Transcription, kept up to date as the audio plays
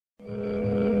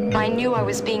I knew I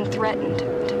was being threatened.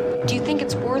 Do you think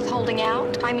it's worth holding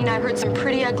out? I mean, I heard some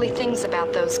pretty ugly things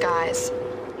about those guys.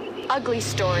 Ugly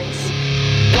stories.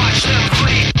 Watch them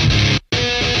flee.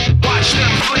 Watch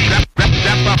them flee.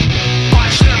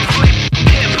 Watch them flee.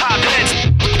 Hip-hop heads.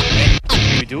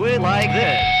 We do it like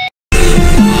this.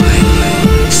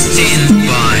 Stand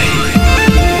by.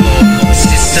 All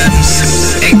systems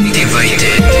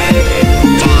activated.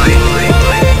 5,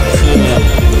 4,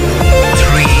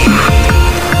 3,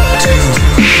 2,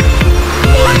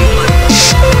 1.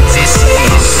 This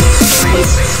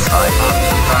is time.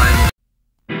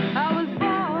 I was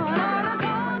born on a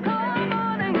cold, cold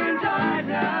morning in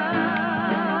Georgia.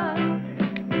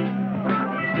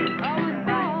 I was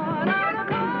born on a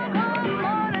cold, cold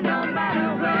morning, no matter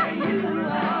where you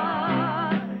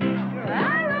are. I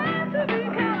learned to be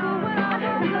careful when I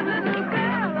was a little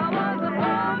girl. I was a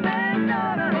poor man's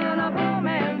daughter in a poor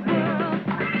man's world.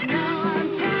 Now I'm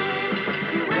trying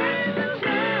to raise a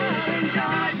child in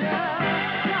Georgia.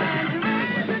 Trying to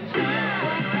raise a child.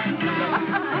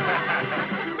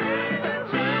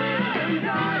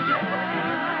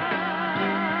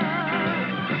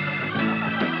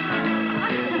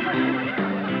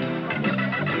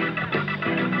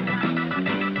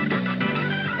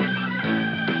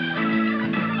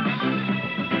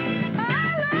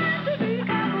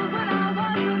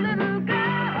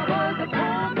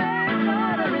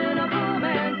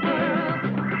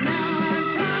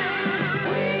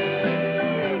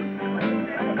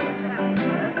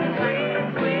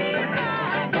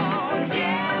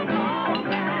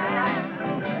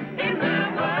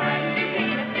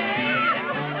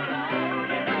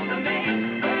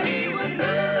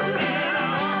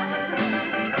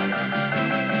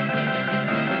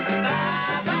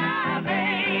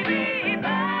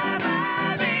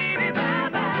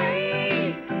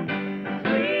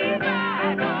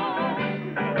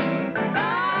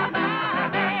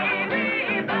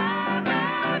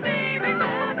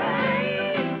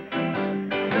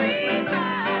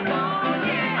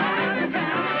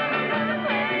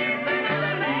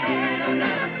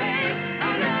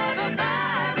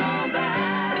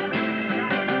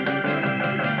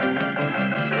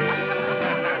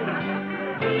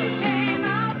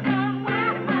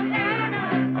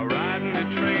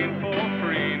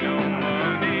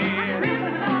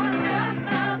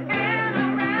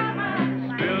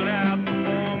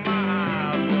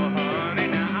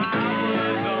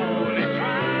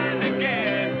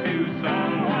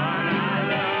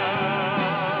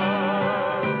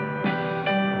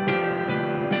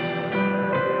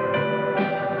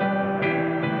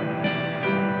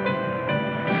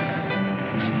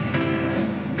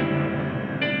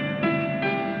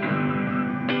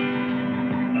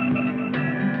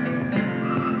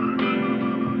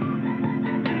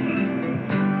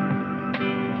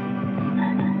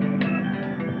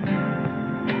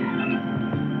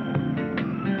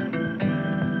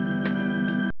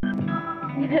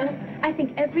 I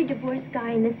think every divorced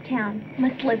guy in this town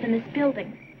must live in this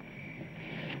building.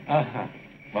 Uh-huh.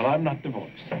 Well, I'm not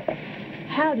divorced.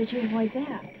 How did you avoid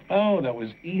that? Oh, that was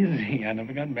easy. I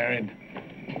never got married.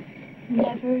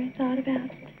 Never thought about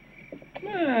it?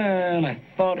 Well, I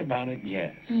thought about it,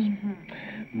 yes.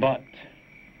 But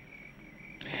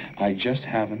I just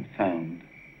haven't found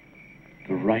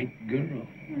the right girl.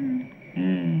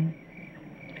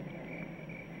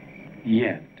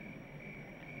 Yet.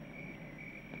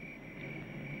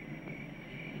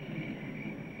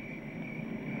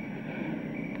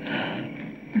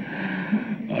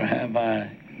 Or have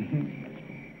I?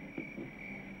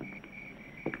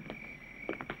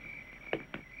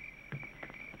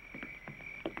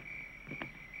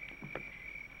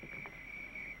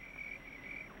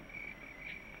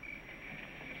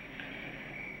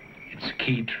 It's a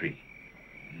key tree.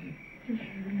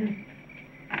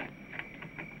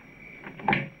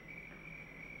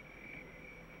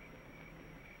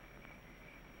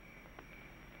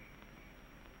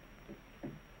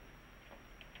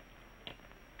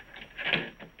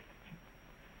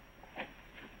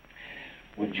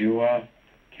 Would you,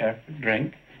 care for a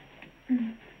drink?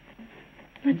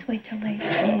 Let's wait till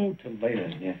later. Oh, till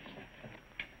later, yes.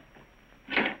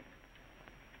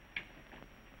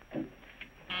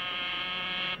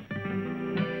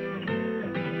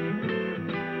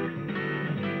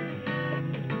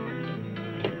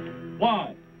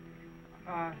 What?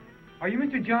 Are you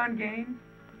Mr. John Gaines?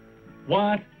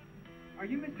 What? Are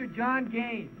you Mr. John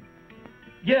Gaines?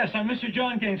 Yes, I'm Mr.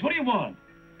 John Gaines. What do you want?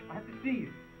 I have to see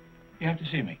you. You have to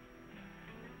see me.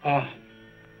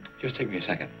 Just take me a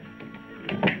second.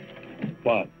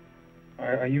 What?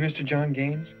 Are you Mr. John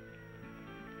Gaines?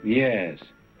 Yes.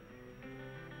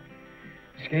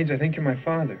 Miss Gaines, I think you're my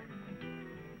father.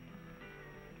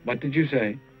 What did you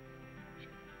say?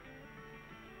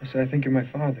 I said, I think you're my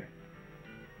father.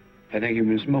 I think you've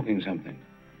been smoking something.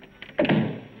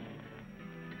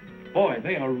 Boy,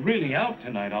 they are really out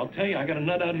tonight, I'll tell you. I got a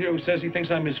nut out here who says he thinks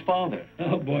I'm his father.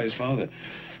 Oh, boy, his father.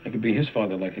 I could be his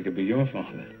father like I could be your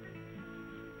father.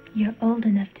 You're old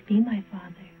enough to be my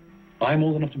father. I'm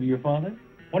old enough to be your father?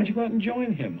 Why don't you go out and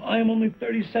join him? I am only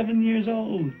 37 years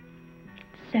old.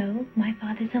 So, my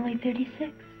father's only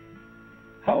 36.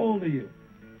 How old are you?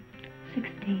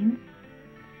 16.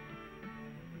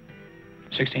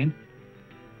 16?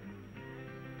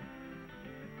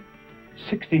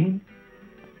 16?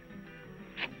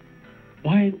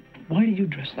 Why do you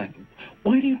dress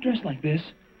like this?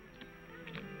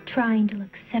 Trying to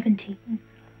look 17.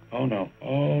 Oh, no,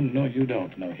 you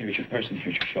don't. No, here's your purse and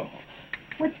here's your shawl.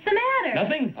 What's the matter?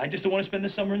 Nothing. I just don't want to spend the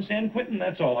summer in San Quentin,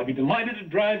 that's all. I'll be delighted to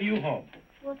drive you home.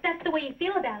 Well, if that's the way you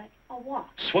feel about it, I'll walk.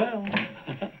 Swell.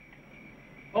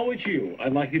 Oh, it's you.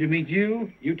 I'd like you to meet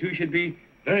you. You two should be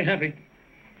very happy.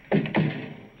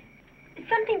 Is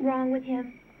something wrong with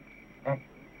him? I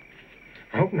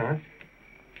hope not.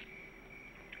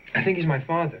 I think he's my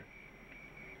father.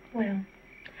 Well,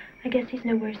 I guess he's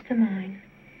no worse than mine.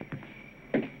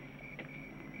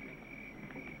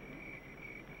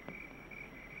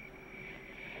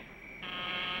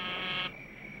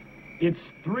 It's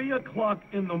 3 o'clock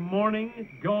in the morning.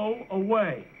 Go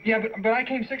away. Yeah, but I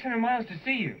came 600 miles to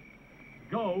see you.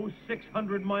 Go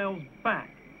 600 miles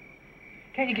back.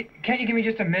 Can't you give me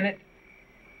just a minute?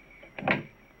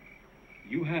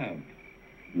 You have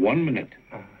 1 minute.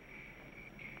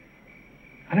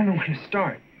 I don't know where to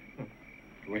start.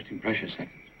 You're wasting precious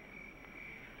seconds.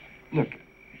 Look,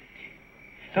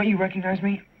 don't you recognize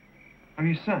me? I'm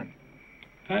your son.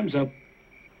 Time's up.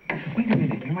 Wait a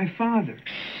minute, you're my father.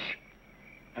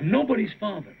 I'm nobody's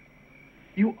father.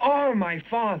 You are my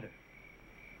father.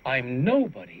 I'm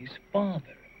nobody's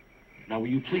father. Now, will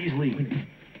you please leave?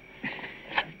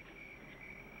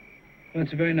 Well,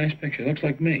 it's a very nice picture. Looks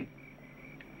like me.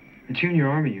 It's you in your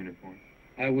army uniform.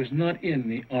 I was not in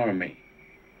the Army.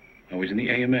 I was in the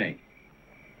AMA.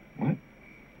 What?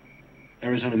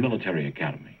 Arizona Military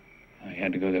Academy. I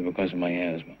had to go there because of my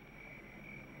asthma.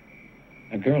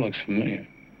 That girl looks familiar.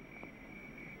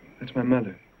 That's my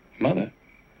mother. Mother?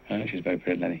 Oh, she's a very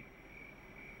pretty lady.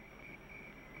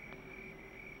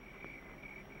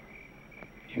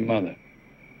 Your mother.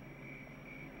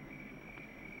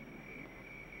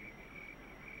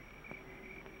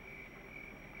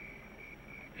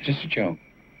 Is this a joke?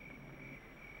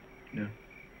 No.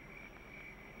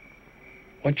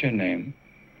 What's your name?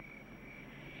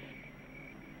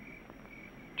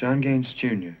 John Gaines,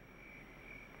 Jr.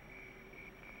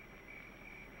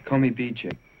 Call me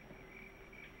BJ.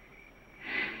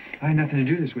 I had nothing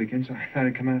to do this weekend, so I thought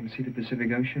I'd come out and see the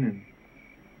Pacific Ocean and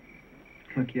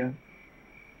look you up.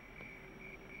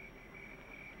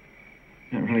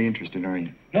 Not really interested, are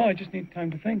you? No, I just need time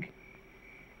to think.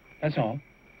 That's all.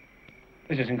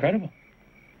 This is incredible.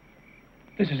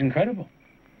 This is incredible.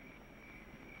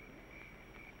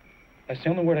 That's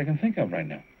the only word I can think of right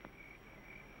now.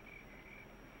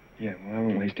 Yeah, well, I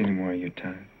won't waste any more of your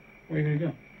time. Where are you going to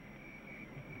go?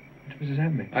 What does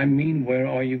that mean? I mean, where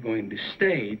are you going to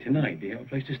stay tonight? Do you have a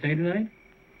place to stay tonight?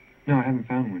 No, I haven't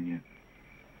found one yet.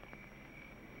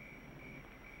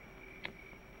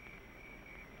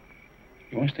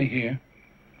 You want to stay here?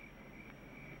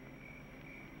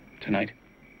 Tonight?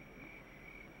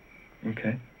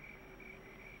 Okay.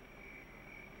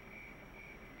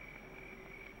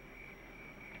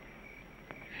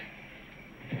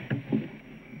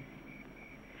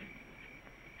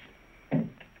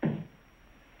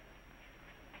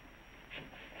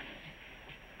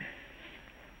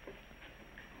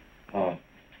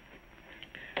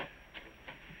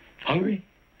 Hungry?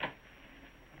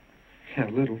 Yeah,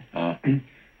 a little. Now,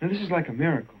 this is like a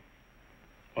miracle.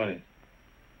 What is?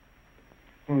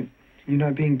 Well, you're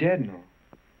not being dead and all.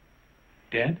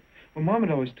 Dead? Well, Mom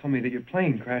had always told me that your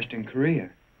plane crashed in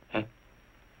Korea. Huh?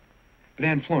 But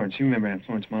Aunt Florence, you remember Aunt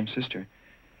Florence, Mom's sister.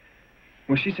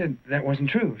 Well, she said that wasn't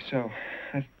true, so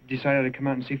I decided I'd come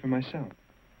out and see for myself.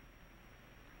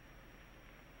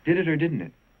 Did it or didn't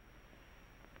it?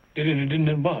 Did it or didn't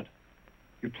it what?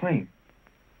 Your plane.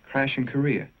 Crash in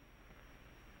Korea.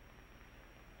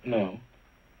 No.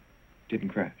 Didn't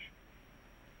crash.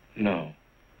 No.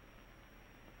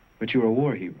 But you were a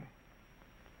war hero.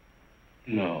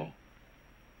 No.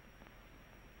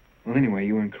 Well, anyway,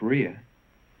 you were in Korea.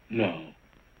 No.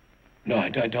 No, I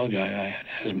told you I had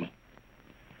asthma.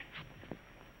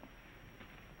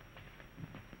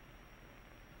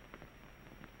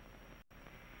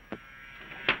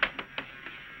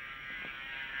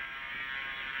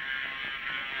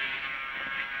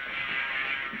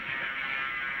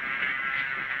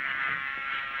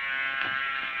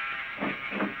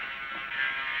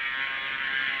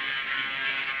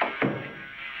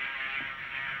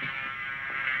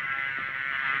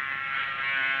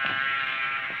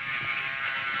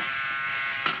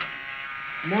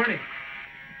 morning.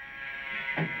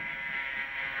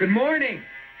 Good morning.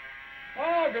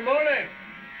 Oh, good morning.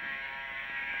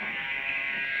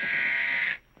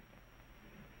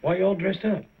 Why are you all dressed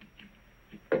up?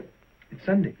 It's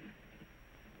Sunday.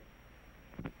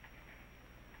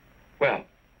 Well,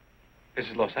 this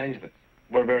is Los Angeles.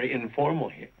 We're very informal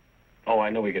here. Oh, I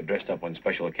know we get dressed up on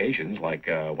special occasions, like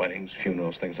weddings,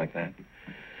 funerals, things like that.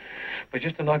 But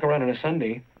just to knock around on a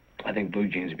Sunday, I think blue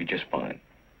jeans would be just fine.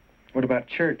 What about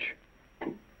church?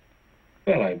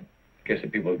 Well, I guess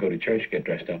if people who go to church get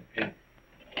dressed up, yeah.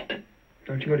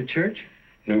 Don't you go to church?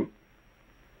 No.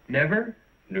 Never?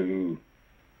 No.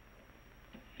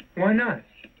 Why not?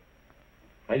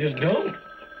 I just don't.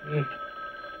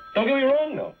 Don't get me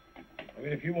wrong, though. I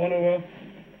mean, if you want to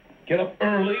get up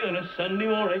early on a Sunday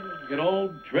morning, get all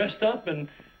dressed up and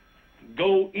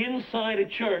go inside a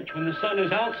church when the sun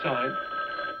is outside,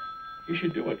 you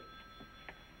should do it.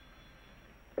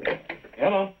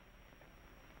 Hello.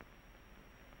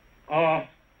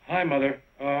 Hi, Mother.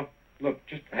 Look,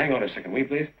 just hang on a second, will you,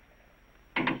 please?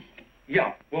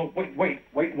 Yeah, well, wait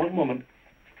one moment.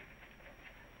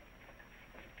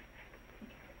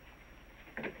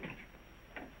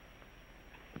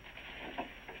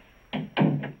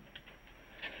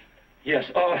 Yes,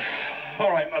 all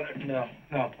right, Mother.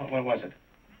 No, when was it?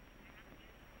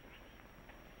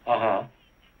 Uh-huh.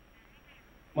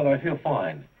 Mother, I feel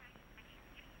fine.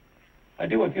 I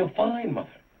do, I feel fine, Mother.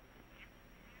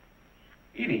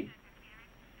 Edie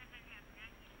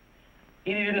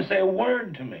didn't say a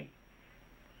word to me.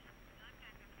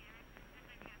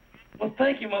 Well,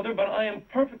 thank you, Mother, but I am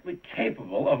perfectly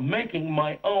capable of making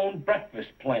my own breakfast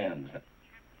plans.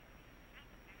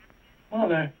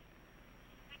 Mother.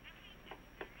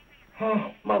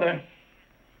 Oh, Mother.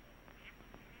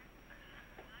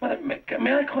 Mother,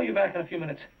 may I call you back in a few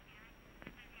minutes?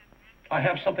 I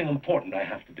have something important I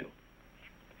have to do.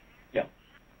 Yeah,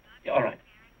 all right.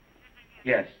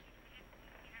 Yes.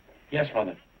 Yes,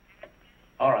 Mother.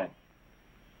 All right.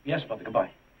 Yes, Mother, goodbye.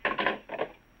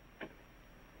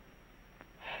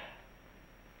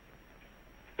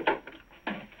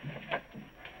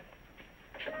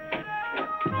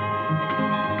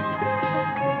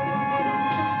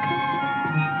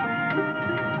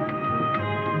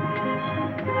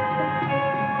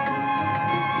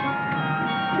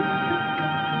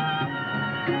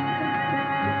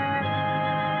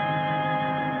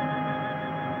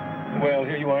 Well,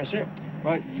 here you are, sir.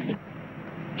 What?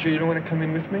 Sure you don't want to come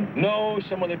in with me? No,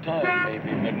 some other time, maybe,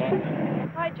 but not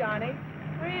now. Hi, Johnny.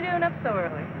 What are you doing up so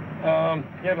early?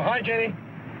 Yeah, but hi, Janie.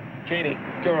 Janie,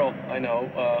 girl, I know.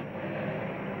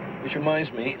 Which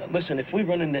reminds me, listen, if we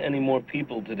run into any more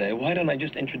people today, why don't I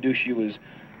just introduce you as,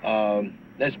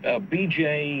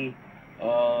 B.J.,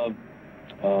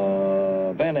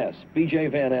 Van S. B.J.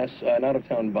 Van S., an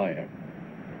out-of-town buyer.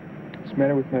 What's the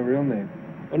matter with my real name?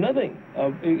 Well, nothing.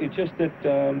 It's just that,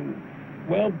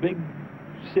 well, big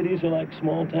cities are like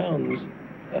small towns.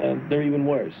 They're even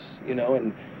worse, you know,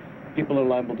 and people are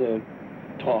liable to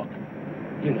talk,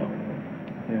 you know.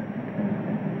 Yeah.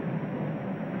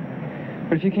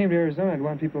 But if you came to Arizona, I'd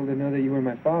want people to know that you were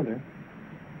my father.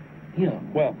 Yeah,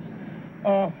 well,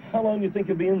 how long do you think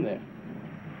you'll be in there?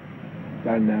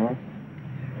 About an hour.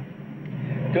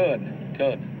 Good.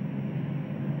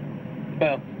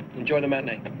 Well, enjoy the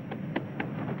matinee.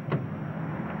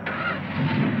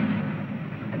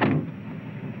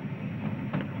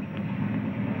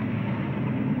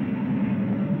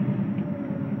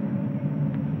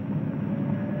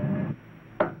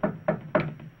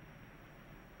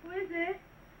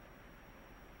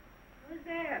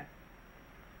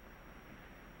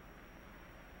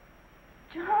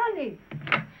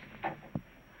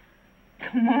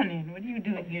 Come on in. What are you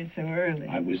doing here so early?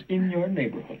 I was in your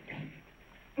neighborhood.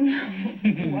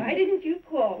 Why didn't you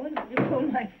call and to pull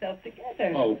myself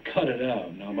together? Oh, cut it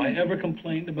out. Now, have I ever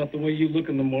complained about the way you look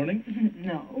in the morning?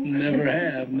 No. Never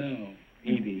have, no.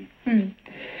 Edie.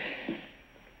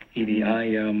 Edie, I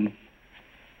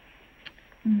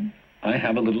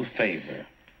have a little favor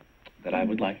that I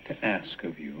would like to ask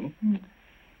of you. And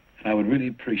I would really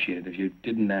appreciate it if you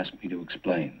didn't ask me to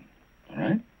explain. All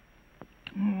right?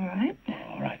 All right.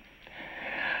 All right.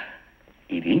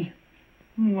 Edie?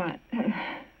 What?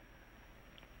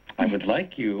 I would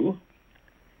like you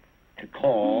to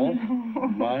call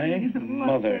my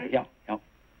mother. Yeah,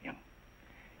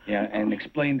 and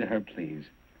explain to her, please,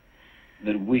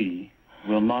 that we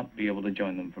will not be able to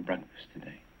join them for breakfast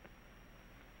today.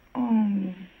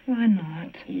 Oh, why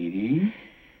not? Edie,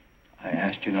 I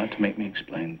asked you not to make me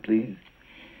explain, please.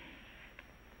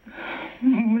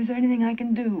 Was there anything I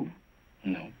can do?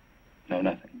 No,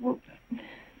 nothing. Well,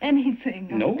 anything.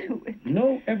 No, Do it.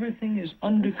 no, everything is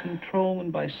under control,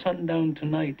 and by sundown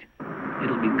tonight,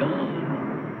 it'll be gone.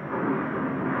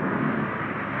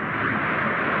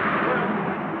 Well,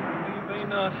 we may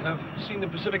not have seen the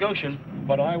Pacific Ocean,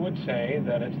 but I would say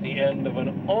that it's the end of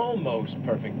an almost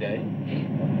perfect day.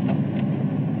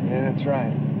 Yeah, that's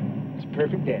right. It's a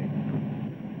perfect day.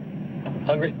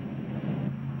 Hungry?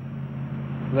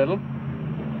 Little?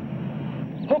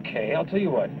 Okay, I'll tell you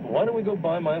what. Why don't we go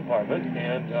by my apartment,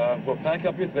 and we'll pack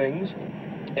up your things,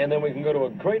 and then we can go to a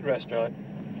great restaurant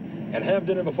and have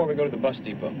dinner before we go to the bus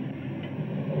depot.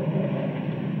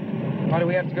 Why do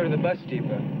we have to go to the bus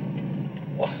depot?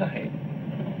 Why?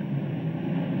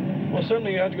 Well,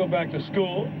 certainly you have to go back to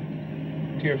school,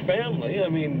 to your family. I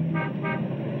mean...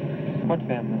 What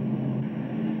family?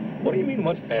 What do you mean,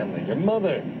 what family? Your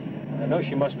mother. I know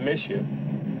she must miss you.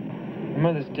 My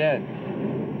mother's dead.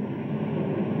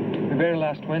 We buried her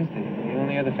last Wednesday. The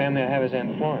only other family I have is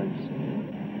Aunt Florence.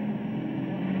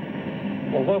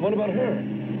 Well, what about her?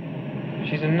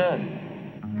 She's a nun.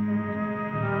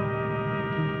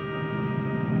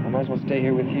 I might as well stay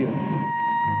here with you.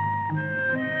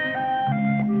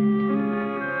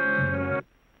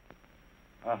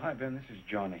 Hi, Ben. This is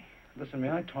Johnny. Listen, may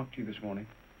I talk to you this morning?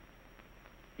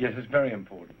 Yes, it's very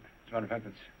important. As a matter of fact,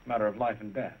 it's a matter of life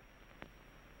and death.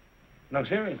 No,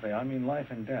 seriously, I mean life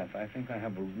and death. I think I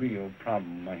have a real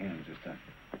problem on my hands this time.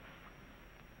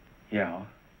 Yeah.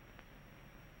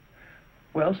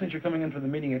 Well, since you're coming in for the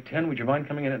meeting at 10, would you mind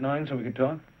coming in at 9 so we could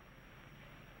talk?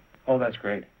 Oh, that's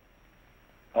great.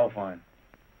 Oh, fine.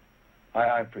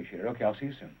 I appreciate it. Okay, I'll see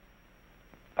you soon.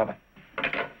 Bye-bye.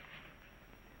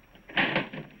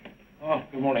 Oh,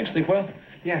 good morning. Sleep well?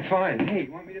 Yeah, fine. Hey,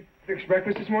 you want me to fix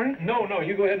breakfast this morning? No,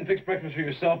 you go ahead and fix breakfast for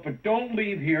yourself, but don't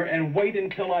leave here and wait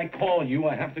until I call you.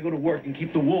 I have to go to work and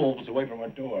keep the wolves away from our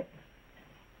door.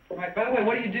 Right, by the way,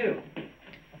 what do you do?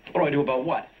 What do I do about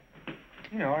what?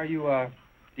 You know, are you a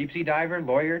deep-sea diver,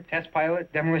 lawyer, test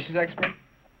pilot, demolitions expert?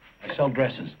 I sell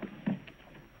dresses.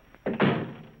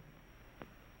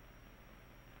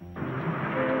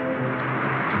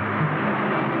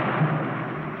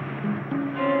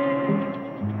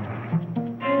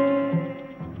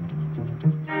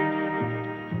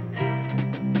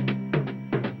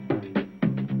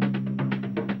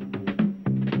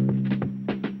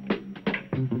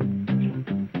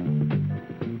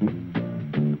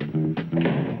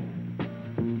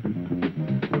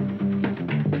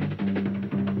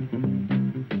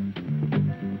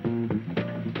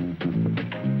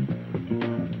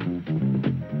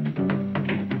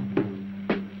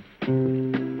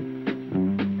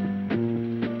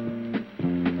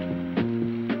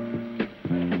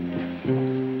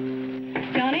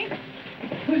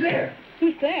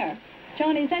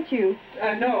 Johnny, is that you?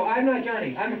 No, I'm not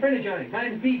Johnny. I'm a friend of Johnny. My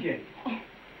name's BJ. Oh.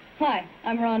 Hi,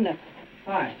 I'm Rhonda.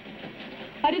 Hi.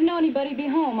 I didn't know anybody'd be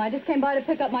home. I just came by to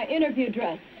pick up my interview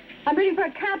dress. I'm reading for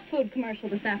a cat food commercial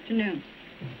this afternoon.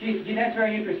 Gee, that's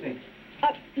very interesting.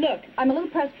 Look, I'm a little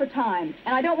pressed for time,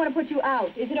 and I don't want to put you out.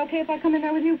 Is it okay if I come in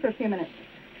there with you for a few minutes?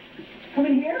 Come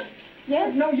in here?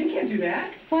 Yes? No, you can't do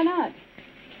that. Why not?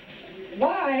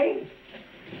 Why?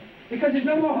 Because there's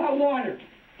no more hot water.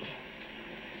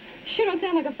 You don't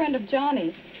sound like a friend of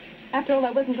Johnny's. After all,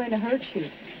 I wasn't going to hurt you.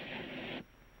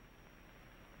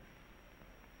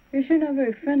 You're sure not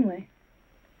very friendly.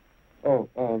 Oh,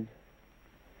 well,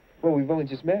 we've only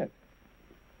just met.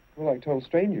 We're like total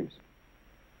strangers.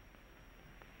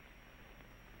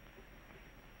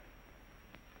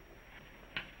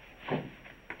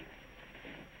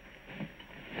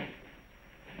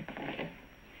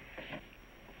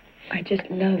 I just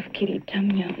love kitty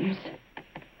tum-yums.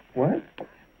 What?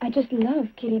 I just love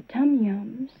kitty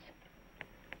tum-yums.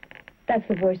 That's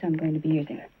the voice I'm going to be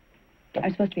using. I'm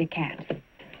supposed to be a cat.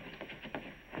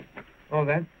 Oh,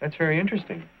 that's very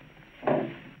interesting.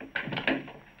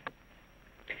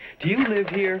 Do you live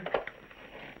here?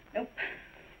 Nope.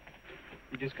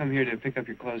 You just come here to pick up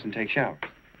your clothes and take showers?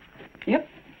 Yep.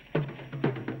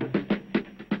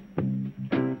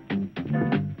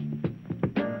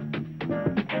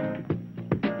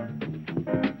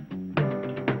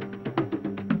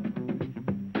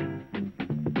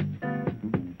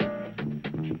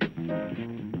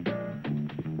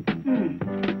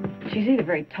 She's either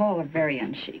very tall or very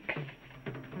unchic.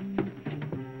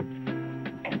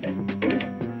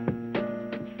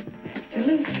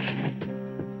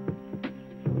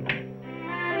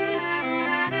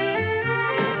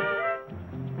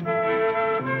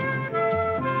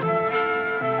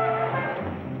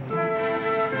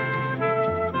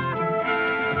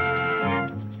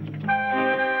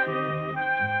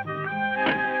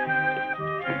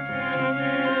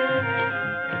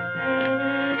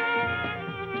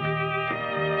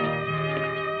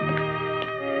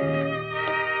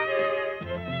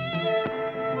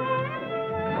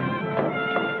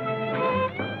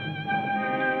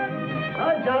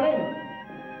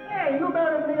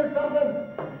 say something?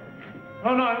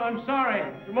 Oh, no, I'm sorry.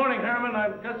 Good morning, Herman.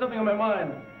 I've got something on my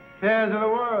mind. Cares of the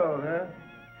world, huh?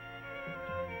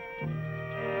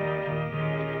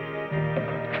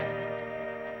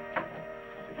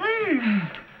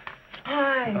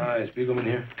 Hi. Hi, is Spiegelman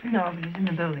here? No, but he's in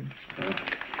the building.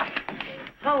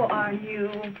 How are you?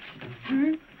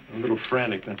 Hmm? A little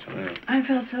frantic, that's all right. I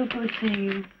felt so good seeing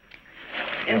you.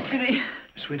 Yesterday.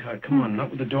 Sweetheart, come on, not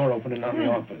with the door open and not in the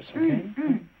office, okay?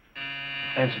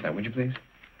 Answer that, would you please?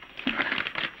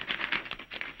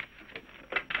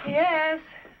 Yes.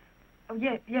 Oh,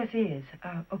 yes, he is.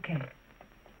 Okay.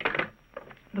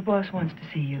 The boss wants to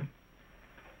see you.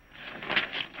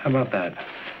 How about that?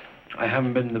 I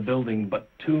haven't been in the building but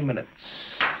 2 minutes.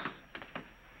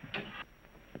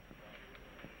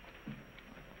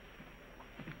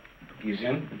 He's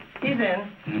in? He's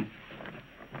in.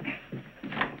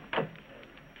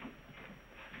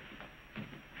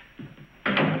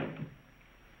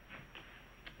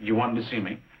 You wanted to see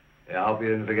me? Yeah, I hope you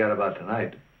didn't forget about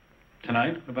tonight.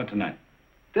 Tonight? What about tonight?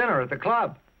 Dinner at the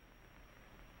club.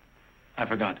 I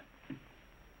forgot.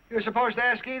 You're supposed to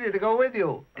ask Edie to go with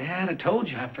you. Dad, I told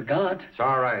you, I forgot. It's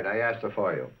all right. I asked her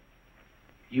for you.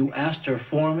 You asked her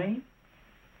for me?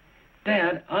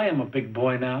 Dad, I am a big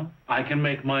boy now. I can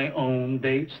make my own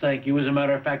dates, thank you. As a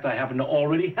matter of fact, I happen to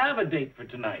already have a date for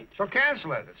tonight. So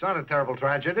cancel it. It's not a terrible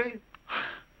tragedy.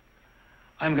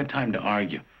 I haven't got time to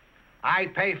argue.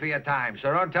 I'd pay for your time,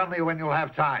 so don't tell me when you'll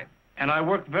have time. And I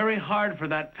worked very hard for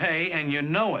that pay, and you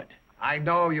know it. I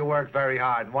know you work very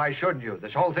hard, and why shouldn't you?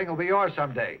 This whole thing will be yours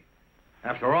someday.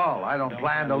 After all, I don't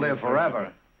plan to live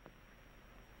forever.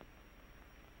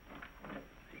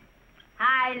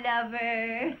 Hi,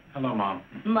 lover. Hello, Mom.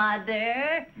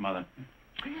 Mother. Mother.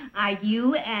 Are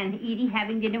you and Edie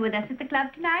having dinner with us at the club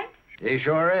tonight? He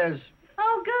sure is.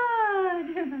 Oh,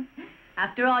 good.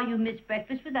 After all, you missed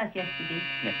breakfast with us yesterday.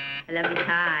 Yes. A lovely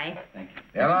tie. Thank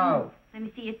you. Hello. Let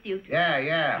me see your suit.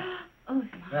 Yeah. Oh,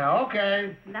 Yeah,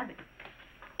 okay. love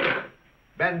it.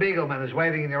 Ben Beagleman is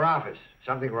waiting in your office.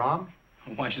 Something wrong?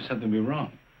 Why should something be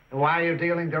wrong? Why are you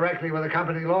dealing directly with a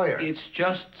company lawyer? It's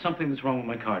just something that's wrong with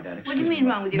my car, Dad. What do you mean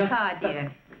wrong with your card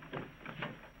here?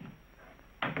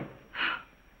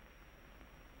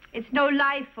 It's no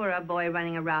life for a boy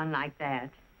running around like that.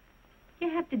 You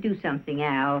have to do something,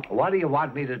 Al. What do you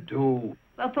want me to do?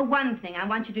 Well, for one thing, I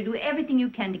want you to do everything you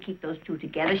can to keep those two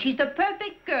together. She's the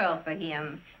perfect girl for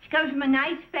him. She comes from a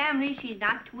nice family. She's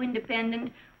not too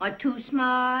independent or too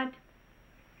smart.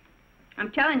 I'm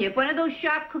telling you, if one of those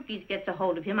sharp cookies gets a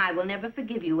hold of him, I will never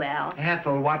forgive you, Al.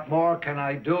 Ethel, what more can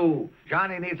I do?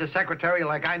 Johnny needs a secretary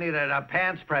like I needed a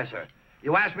pants presser.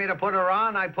 You asked me to put her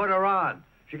on, I put her on.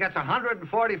 She gets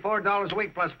 $144 a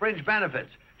week plus fringe benefits.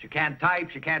 She can't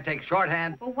type, she can't take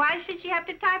shorthand. Well, why should she have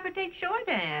to type or take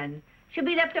shorthand? She'll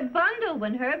be left a bundle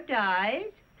when Herb dies.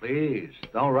 Please,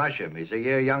 don't rush him. He's a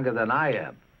year younger than I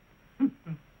am.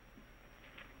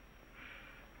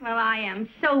 Well, I am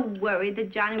so worried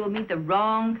that Johnny will meet the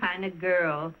wrong kind of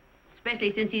girl,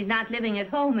 especially since he's not living at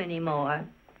home anymore.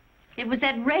 It was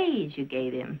that raise you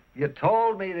gave him. You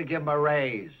told me to give him a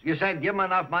raise. You said give him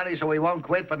enough money so he won't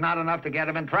quit, but not enough to get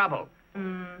him in trouble.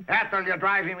 Ethel, you're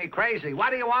driving me crazy.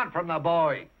 What do you want from the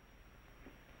boy?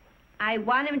 I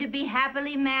want him to be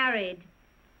happily married,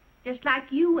 just like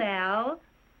you, Al.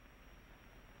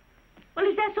 Well,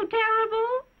 is that so terrible?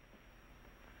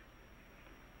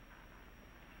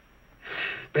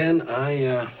 Ben,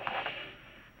 I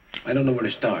don't know where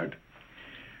to start.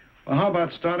 Well, how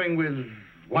about starting with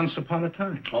Once Upon a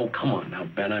Time? Oh, come on now,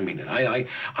 Ben, I mean it.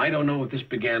 I don't know if this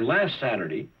began last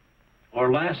Saturday or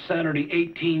last Saturday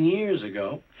 18 years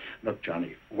ago. Look,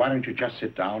 Johnny, why don't you just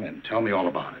sit down and tell me all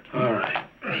about it? All right.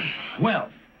 Well,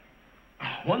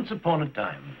 once upon a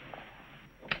time.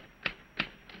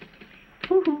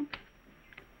 Hoo-hoo.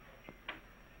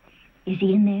 Is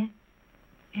he in there?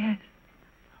 Yes.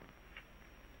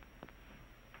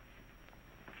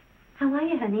 How are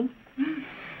you, honey?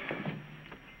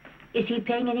 Is he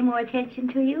paying any more attention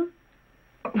to you?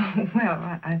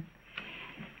 Well,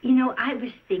 You know, I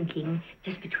was thinking,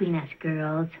 just between us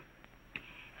girls,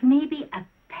 maybe a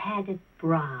padded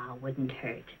bra wouldn't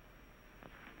hurt.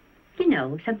 You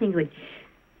know, something would,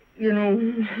 you know.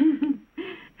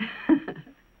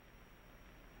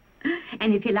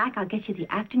 And if you like, I'll get you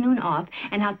the afternoon off,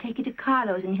 and I'll take you to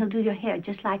Carlo's, and he'll do your hair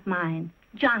just like mine.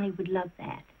 Johnny would love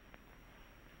that.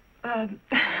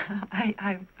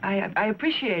 I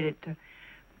appreciate it,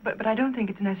 but I don't think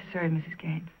it's necessary, Mrs.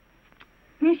 Gaines.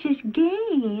 Mrs.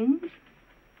 Gaines?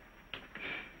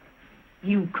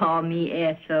 You call me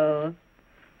Ethel.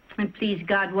 And please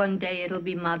God, one day it'll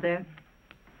be Mother.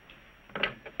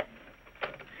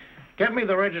 Get me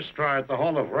the registrar at the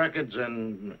Hall of Records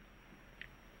in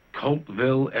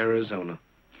Coltville, Arizona.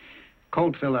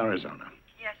 Coltville, Arizona.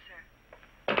 Yes,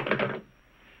 sir.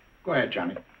 Go ahead,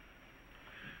 Johnny.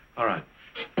 All right.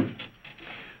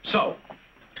 So,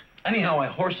 anyhow, I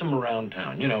horse him around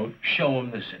town, you know, show him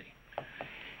the city.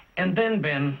 And then,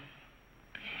 Ben,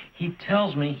 he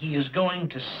tells me he is going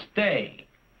to stay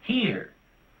here.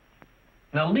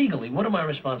 Now, legally, what are my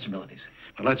responsibilities?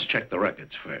 Well, let's check the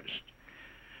records first.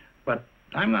 But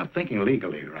I'm not thinking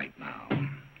legally right now.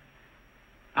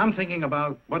 I'm thinking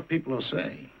about what people will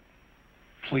say.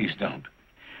 Please don't.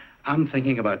 I'm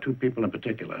thinking about two people in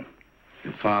particular,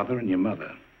 your father and your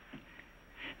mother.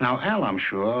 Now, Al, I'm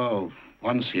sure,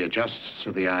 once he adjusts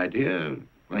to the idea,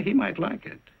 well, he might like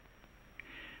it.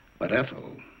 But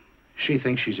Ethel, she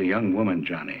thinks she's a young woman,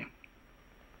 Johnny.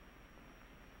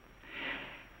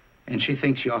 And she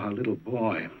thinks you're her little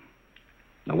boy.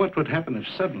 Now, what would happen if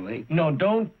suddenly... No,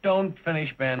 don't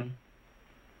finish, Ben.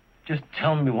 Just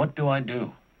tell me, what do I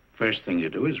do? First thing you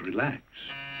do is relax.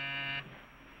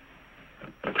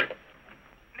 Mr.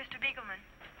 Beagleman,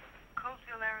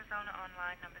 Coltville, Arizona, on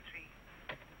line number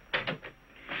 3.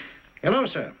 Hello,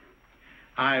 sir.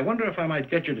 I wonder if I might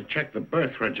get you to check the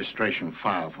birth registration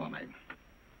file for me.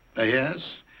 Yes,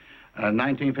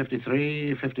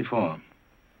 1953-54.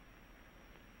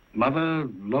 Mother,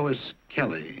 Lois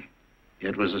Kelly.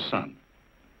 It was a son.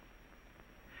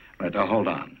 Right, now hold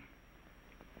on.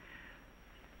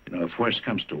 You know, if worst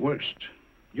comes to worst,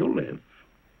 you'll live.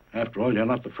 After all, you're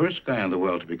not the first guy in the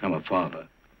world to become a father.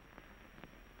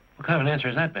 What kind of an answer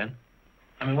is that, Ben?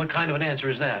 I mean, what kind of an answer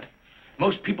is that?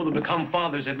 Most people that become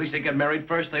fathers, at least they get married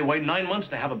first. They wait 9 months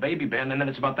to have a baby, Ben, and then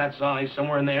it's about that size,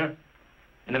 somewhere in there.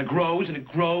 And then it grows, and it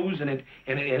grows, and it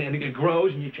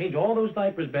grows, and you change all those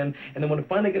diapers, Ben, and then when it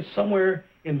finally gets somewhere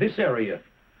in this area,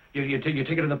 you take it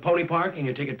to the pony park, and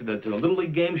you take it to the Little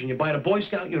League games, and you buy it a Boy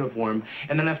Scout uniform,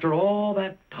 and then after all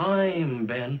that time,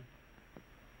 Ben,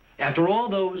 after all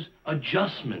those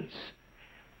adjustments,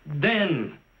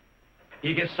 then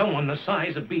you get someone the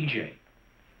size of BJ.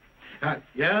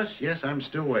 Yes, I'm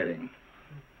still waiting.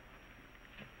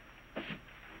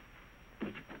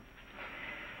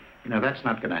 You know, that's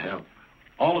not going to help.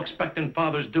 All expectant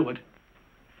fathers do it.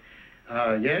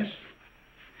 Yes?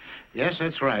 Yes,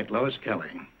 that's right, Lois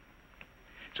Kelly.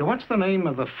 So what's the name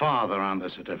of the father on the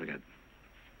certificate?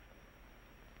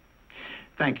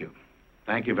 Thank you.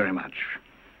 Thank you very much.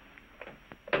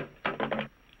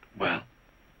 Well?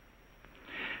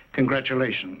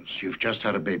 Congratulations. You've just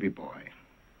had a baby boy.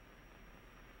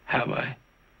 Have I?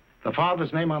 The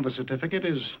father's name on the certificate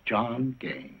is John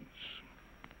Gaines.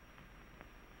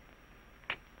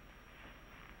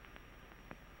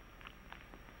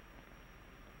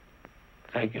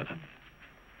 Thank you.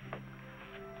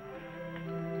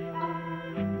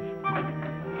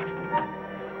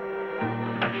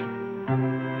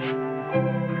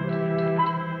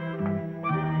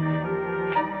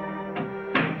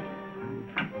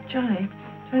 Johnny,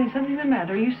 something the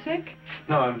matter? Are you sick?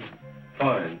 No, I'm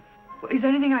fine. Is there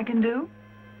anything I can do?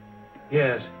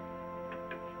 Yes.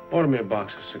 Order me a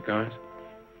box of cigars.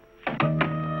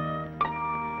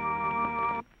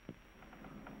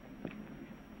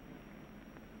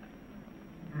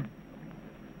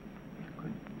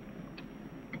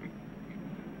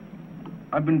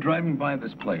 I've been driving by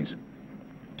this place,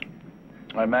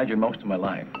 I imagine, most of my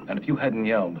life. And if you hadn't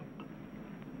yelled,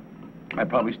 I'd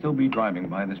probably still be driving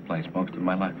by this place most of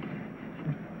my life.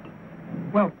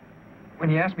 Well, when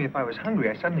you asked me if I was hungry,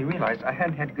 I suddenly realized I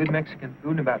hadn't had good Mexican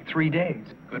food in about 3 days.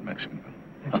 Good Mexican food.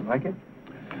 Did you like it?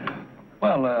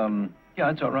 Well,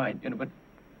 yeah, it's all right, you know, but,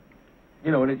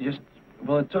 you know, it just,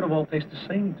 well, it sort of all tastes the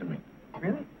same to me.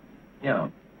 Really? Yeah.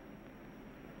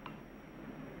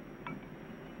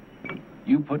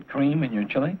 You put cream in your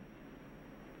chili?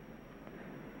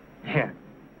 Yeah.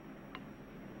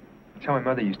 That's how my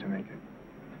mother used to make it.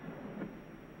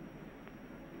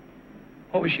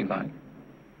 What was she like?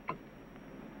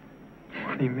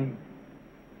 What do you mean?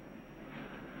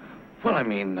 Well, I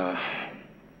mean, was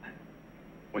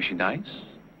she nice?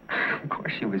 Of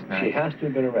course she was nice. She has to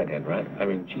have been a redhead, right? I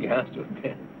mean, she has to have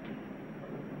been.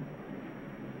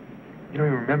 You don't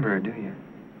even remember her, do you?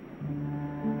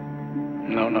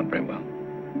 No, not very well.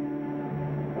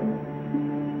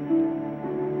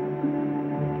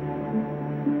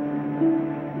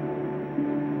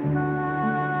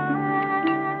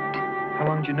 How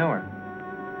long did you know her?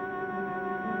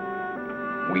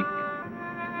 Week.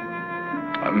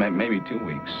 Maybe 2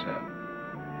 weeks.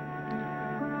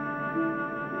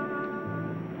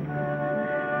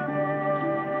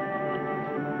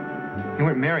 You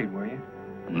weren't married, were you?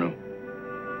 No.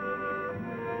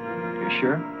 You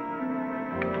sure?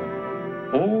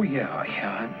 Oh, yeah,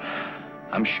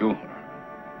 I'm sure.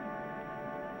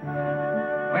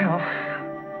 Well,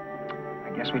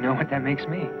 I guess we know what that makes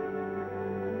me.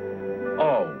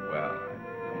 Oh, well,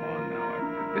 come on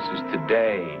now. This is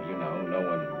today, you know. No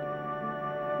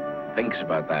one thinks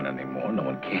about that anymore. No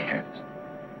one cares.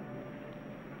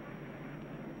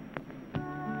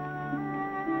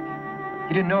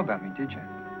 You didn't know about me, did you?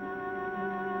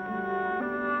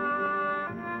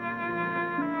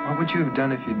 What would you have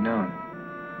done if you'd known?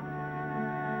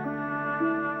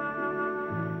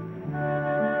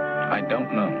 I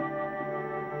don't know.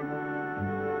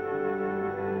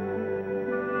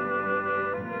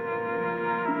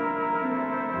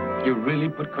 You really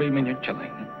put cream in your chili?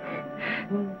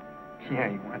 Yeah,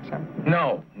 you want some?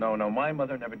 No. My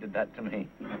mother never did that to me.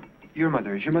 Your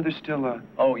mother. Is your mother still,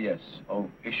 Oh, yes. Oh,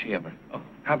 is she ever? Oh.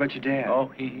 How about your dad?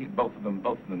 Oh, both of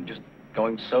them, just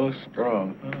going so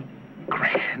strong.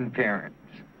 Grandparents.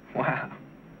 Wow.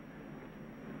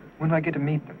 When do I get to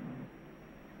meet them?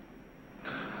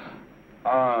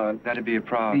 That'd be a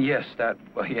problem. Yes, that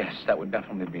would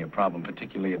definitely be a problem,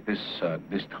 particularly at this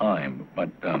time. But,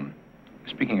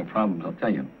 speaking of problems, I'll tell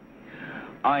you.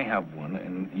 I have one,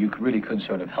 and you really could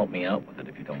sort of help me out with it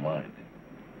if you don't mind.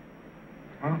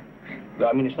 Well,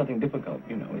 I mean, it's nothing difficult,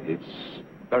 you know. It's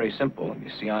very simple. You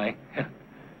see, I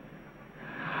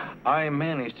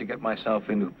managed to get myself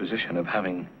into a position of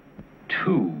having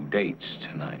 2 dates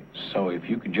tonight. So if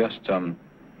you could just,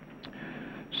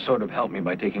 sort of help me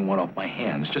by taking one off my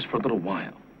hands, just for a little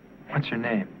while. What's her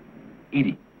name?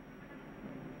 Edie.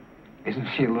 Isn't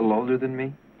she a little older than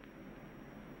me?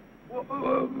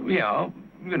 Well, yeah,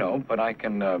 you know, but I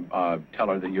can tell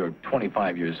her that you're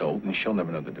 25 years old, and she'll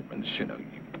never know the difference, you know.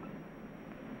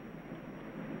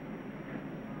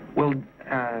 Well,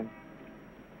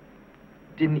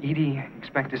 didn't Edie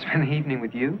expect to spend the evening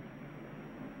with you?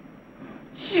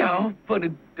 Yeah, but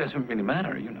it doesn't really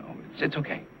matter, you know. It's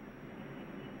okay.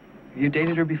 You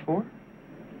dated her before?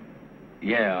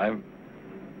 Yeah,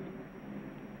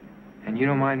 And you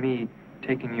don't mind me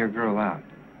taking your girl out?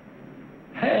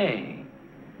 Hey,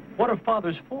 what are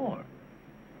fathers for?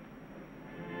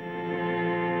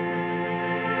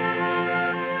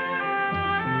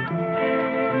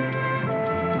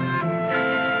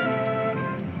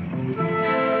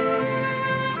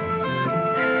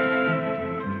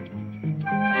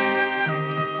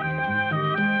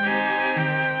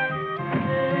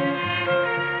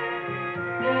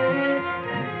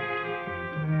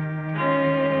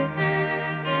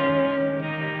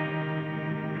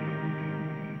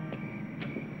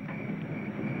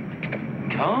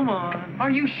 Are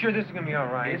you sure this is going to be all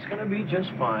right? It's going to be just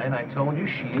fine. I told you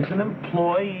she is an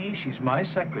employee. She's my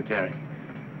secretary.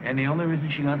 And the only reason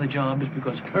she got the job is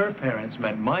because her parents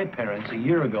met my parents a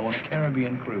year ago on a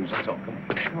Caribbean cruise. That's all. Come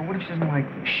on. Well, what if she doesn't like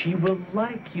me? She will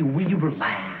like you. Will you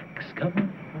relax? Come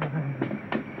on.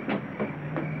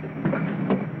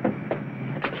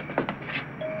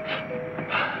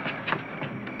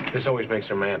 This always makes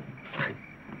her mad.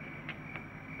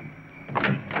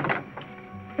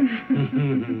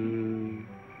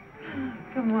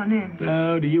 Come on in.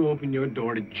 Now, do you open your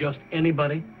door to just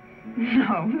anybody?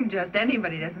 No, just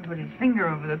anybody doesn't put his finger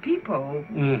over the peephole.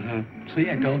 Mm-hmm. See,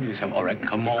 I told you so. All right,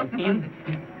 come on in.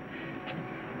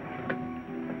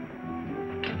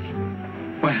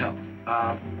 Well,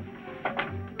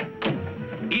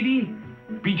 Edie,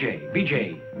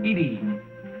 BJ, Edie.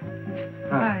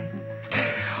 Hi.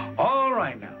 All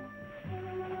right now.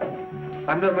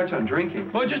 I'm not much on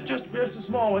drinking. Well, just a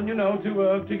small one, you know,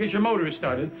 to get your motor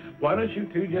started. Why don't you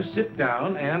two just sit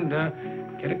down and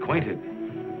get acquainted?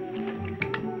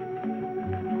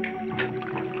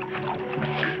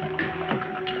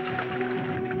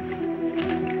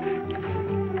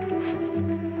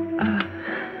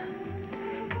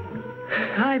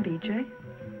 Hi, BJ.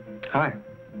 Hi.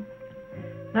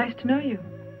 Nice to know you.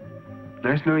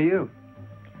 Nice to know you.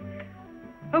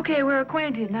 Okay, we're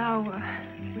acquainted now.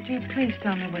 Would you please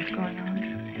tell me what's going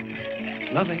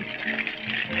on? Nothing.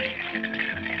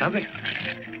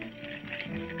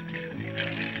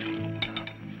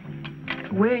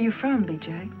 Where are you from,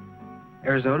 BJ?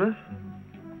 Arizona?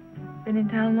 Been in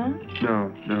town long?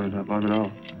 No, not long at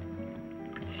all.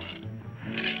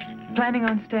 Planning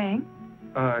on staying?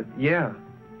 Yeah.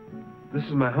 This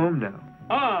is my home now.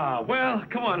 Ah, well,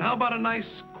 come on. How about a nice,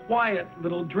 quiet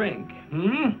little drink?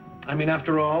 I mean,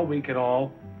 after all, we can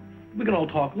all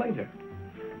talk later.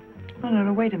 Oh,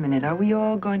 no, wait a minute. Are we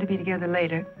all going to be together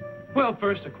later? Well,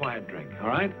 first, a quiet drink, all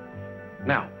right?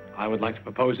 Now, I would like to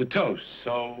propose a toast,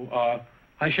 so,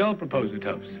 I shall propose a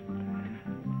toast.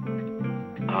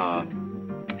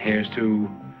 Here's to...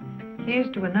 Here's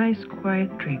to a nice,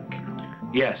 quiet drink.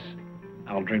 Yes.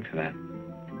 I'll drink to that.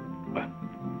 Well,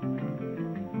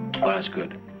 oh, that's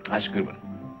good. That's a good one.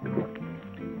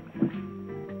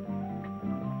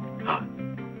 Ah.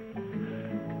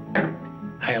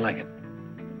 How you like it?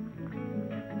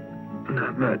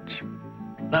 Not much.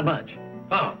 Not much.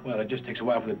 Oh, well, it just takes a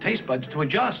while for the taste buds to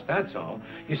adjust, that's all.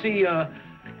 You see,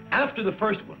 after the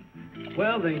first one,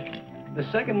 well, the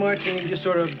second martini just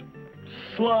sort of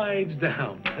slides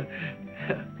down.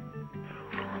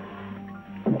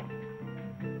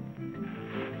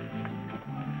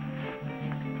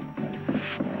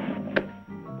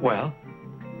 Well?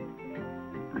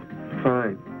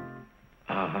 Fine.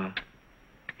 Uh-huh.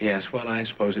 Yes, well, I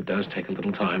suppose it does take a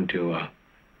little time to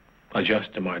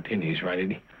adjust to martinis, right,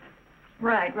 Edie?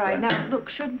 Right. Now, look,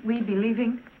 shouldn't we be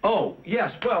leaving? Oh,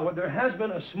 yes. Well, there has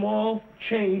been a small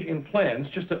change in plans,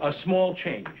 just a small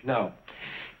change. Now,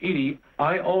 Edie,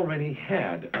 I already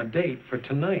had a date for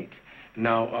tonight.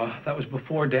 Now, that was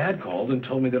before Dad called and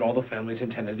told me that all the families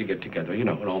intended to get together, you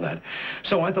know, and all that.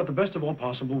 So I thought the best of all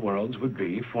possible worlds would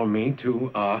be for me to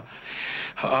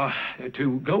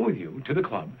go with you to the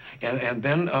club, and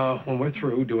then when we're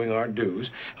through doing our dues,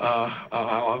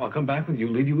 I'll come back with you,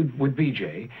 leave you with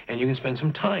BJ, and you can spend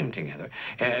some time together.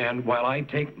 And while I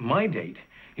take my date,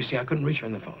 you see, I couldn't reach her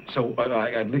on the phone, so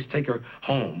I at least take her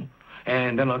home,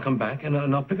 and then I'll come back and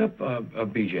I'll pick up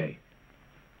BJ.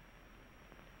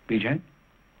 BJ?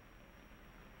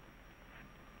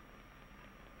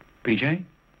 BJ?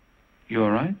 You all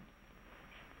right?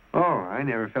 Oh, I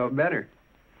never felt better.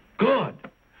 Good.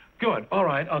 Good. All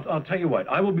right, I'll tell you what.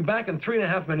 I will be back in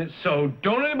 3.5 minutes, so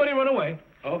don't anybody run away.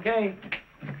 Okay.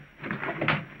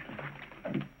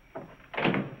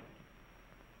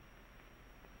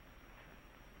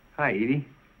 Hi, Edie.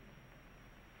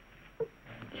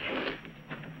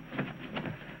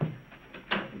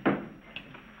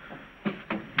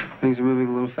 Things are moving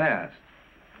a little fast.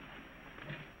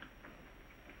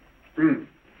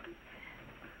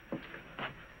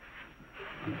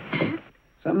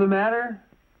 Something the matter?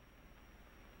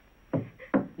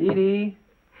 Edie?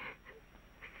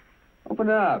 Open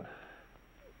up.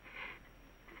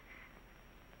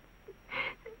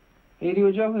 Edie,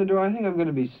 would you open the door? I think I'm going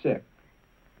to be sick.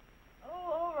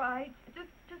 Oh, all right.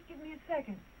 Just give me a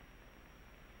second.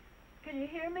 Can you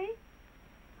hear me?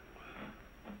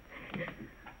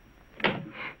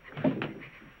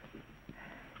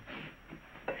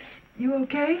 You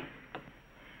okay?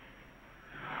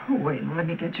 Oh, wait, let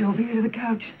me get you over here to the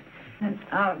couch. And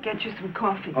I'll get you some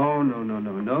coffee. Oh,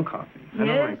 no coffee. I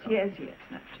don't like coffee. Yes.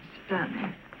 Now, just sit down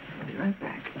there. I'll be right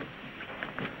back.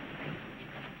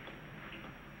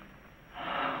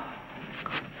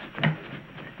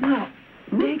 Now,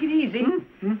 take it easy.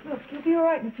 Look, you'll be all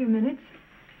right in a few minutes.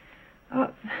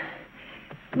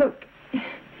 Look.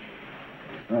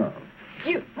 Oh.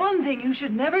 One thing you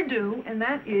should never do, and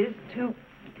that is to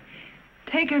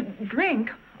take a drink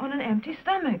on an empty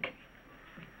stomach.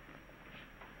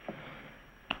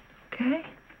 Okay?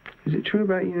 Is it true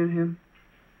about you and him?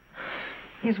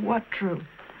 Is what true?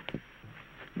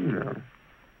 No.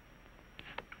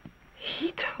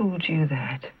 He told you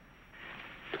that.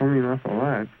 Told me an awful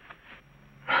lot.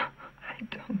 I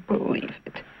don't believe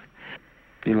it.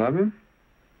 You love him?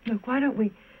 Look, why don't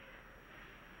we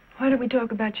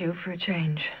talk about you for a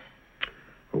change?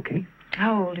 Okay.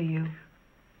 How old are you?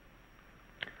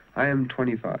 I am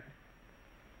 25.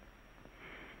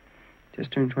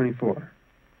 Just turned 24.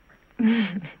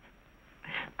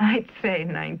 I'd say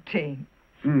 19.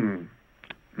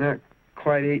 Not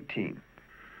quite 18.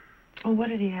 Oh, what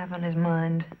did he have on his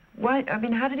mind? Why? I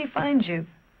mean, how did he find you?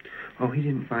 Oh, he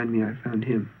didn't find me. I found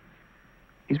him.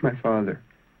 He's my father.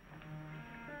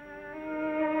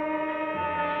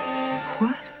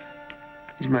 What?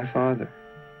 He's my father.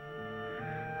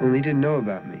 Only he didn't know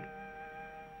about me.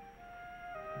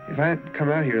 If I hadn't come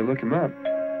out here to look him up...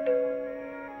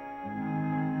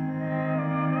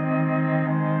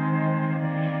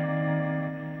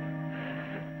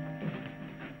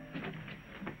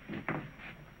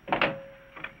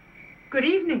 Good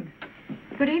evening.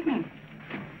 Good evening.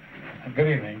 Good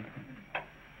evening.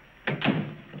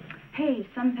 Hey,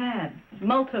 some pad.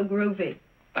 Molto groovy.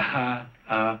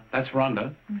 That's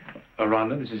Rhonda.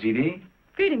 Rhonda, this is Edie.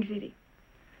 Greetings, Edie.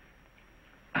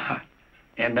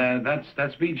 And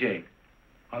that's BJ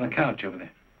on the couch over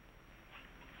there.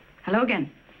 Hello again.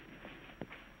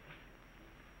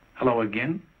 Hello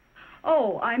again?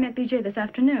 Oh, I met BJ this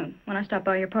afternoon when I stopped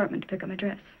by your apartment to pick up my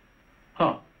dress.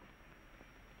 Huh.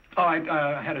 Oh,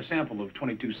 I had a sample of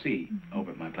 22C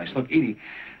over at my place. Look, Edie,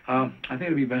 I think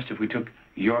it'd be best if we took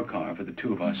your car for the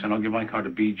two of us, and I'll give my car to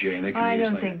BJ, and they can I use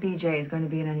don't later. think BJ is going to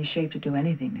be in any shape to do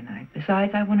anything tonight.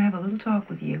 Besides, I want to have a little talk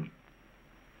with you.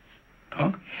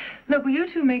 Huh? Look, will you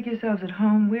two make yourselves at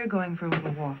home? We're going for a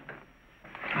little walk.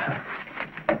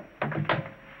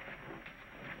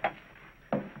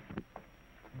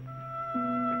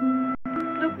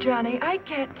 Look, Johnny, I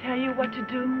can't tell you what to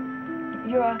do.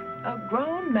 You're a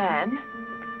grown man.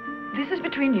 This is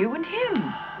between you and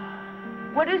him.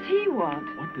 What does he want?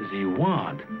 What does he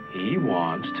want? He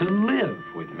wants to live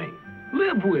with me.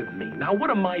 Live with me. Now, what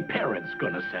are my parents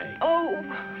gonna say? Oh,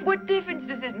 what difference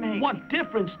does it make? What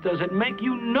difference does it make?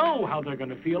 You know how they're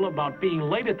gonna feel about being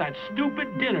late at that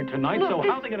stupid dinner tonight, Look, so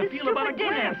how are they gonna feel about a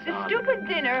dinner? grandson? The stupid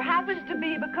dinner happens to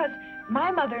be because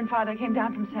my mother and father came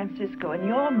down from San Francisco, and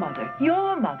your mother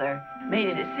made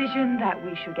a decision that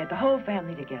we should get the whole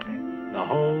family together. The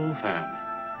whole family.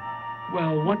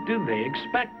 Well, what do they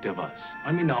expect of us?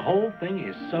 I mean, the whole thing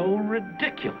is so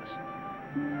ridiculous.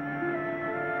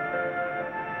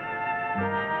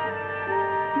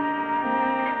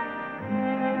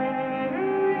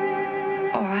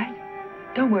 All right.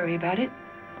 Don't worry about it.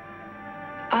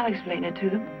 I'll explain it to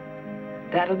them.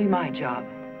 That'll be my job.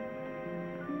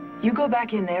 You go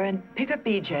back in there and pick up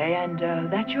BJ, and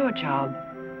that's your job.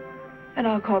 And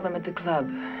I'll call them at the club.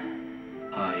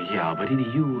 Yeah, but Edie,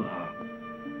 you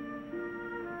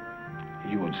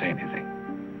won't say anything.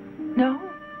 No.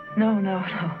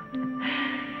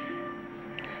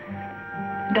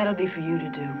 That'll be for you to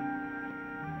do.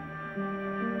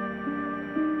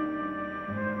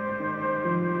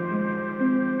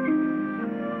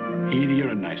 Edie, you're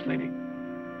a nice lady.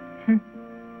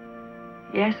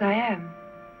 Yes, I am.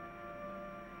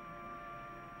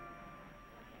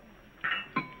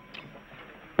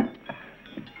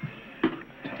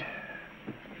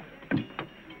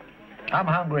 I'm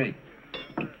hungry.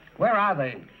 Where are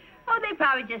they? Oh, they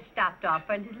probably just stopped off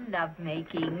for a little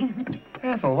lovemaking.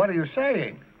 Ethel, what are you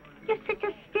saying? Just such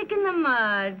a stick in the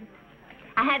mud.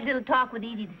 I had a little talk with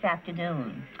Edie this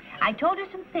afternoon. I told her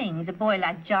some things a boy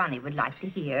like Johnny would like to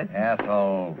hear.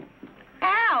 Ethel.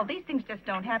 Al, these things just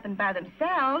don't happen by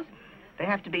themselves. They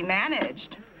have to be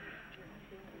managed.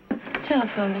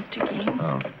 Telephone, Mr. King.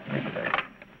 Oh, maybe that.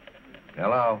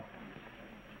 Hello.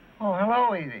 Oh,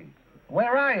 hello, Edie.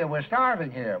 Where are you? We're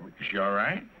starving here. Is she all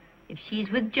right? If she's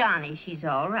with Johnny, she's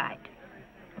all right.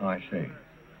 Oh, I see.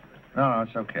 No,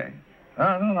 it's okay.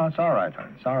 No, it's all right,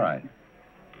 honey. It's all right.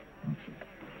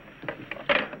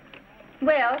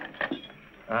 Well?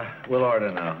 We'll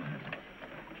order now.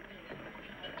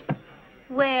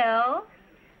 Well?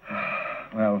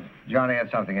 Well, Johnny had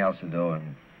something else to do,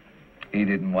 and he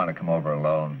didn't want to come over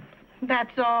alone.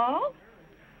 That's all?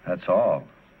 That's all.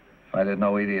 If I didn't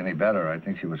know Edie any better, I'd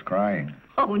think she was crying.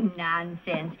 Oh,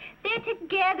 nonsense. They're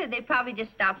together. They probably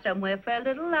just stopped somewhere for a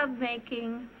little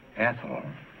lovemaking. Ethel,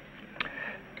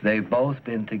 they've both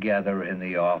been together in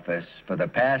the office for the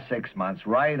past 6 months,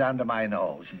 right under my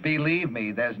nose. Believe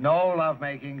me, there's no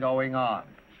lovemaking going on.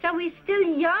 So he's still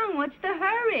young. What's the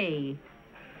hurry?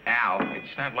 Al,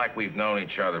 it's not like we've known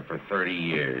each other for 30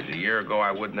 years. A year ago,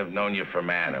 I wouldn't have known you from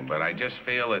Adam, but I just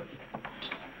feel that...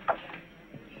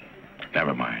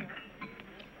 Never mind.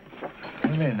 What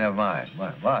do you mean, never mind?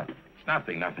 What? It's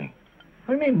nothing. What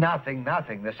do you mean, nothing?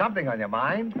 There's something on your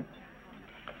mind?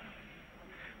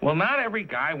 Well, not every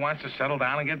guy wants to settle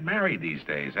down and get married these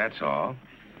days, that's all.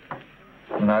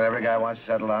 Well, not every guy wants to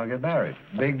settle down and get married.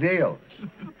 Big deal.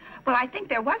 Well, I think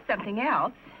there was something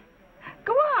else.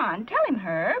 Go on, tell him,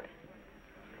 Herb.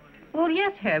 Well,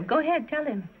 yes, Herb. Go ahead, tell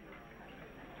him.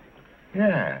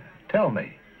 Yeah, tell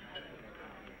me.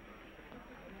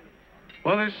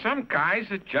 Well, there's some guys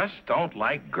that just don't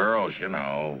like girls, you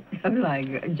know.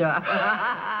 Like John.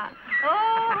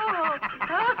 Oh!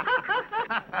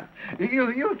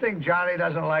 You think Johnny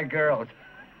doesn't like girls?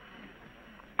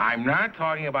 I'm not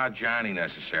talking about Johnny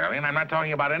necessarily, and I'm not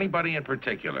talking about anybody in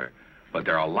particular. But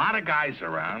there are a lot of guys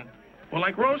around. Well,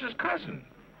 like Rose's cousin.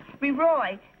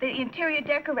 Roy, the interior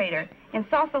decorator in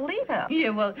Sausalito. Yeah,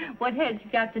 well, what has he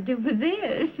got to do with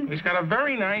this? He's got a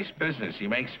very nice business. He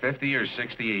makes 50 or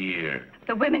 60 a year.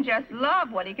 The women just love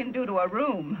what he can do to a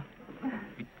room.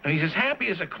 And he's as happy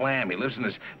as a clam. He lives in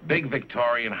this big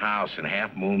Victorian house in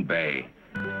Half Moon Bay.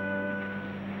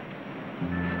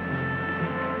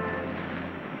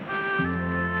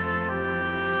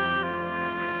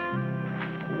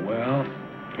 Well,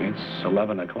 it's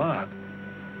 11 o'clock.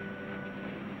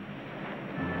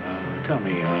 Tell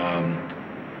me,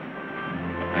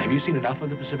 have you seen enough of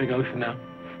the Pacific Ocean now?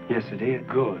 Yes, I did.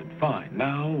 Good, fine.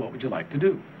 Now, what would you like to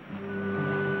do?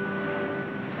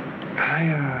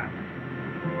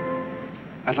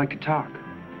 I'd like to talk.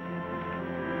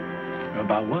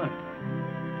 About what?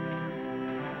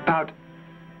 About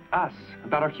us,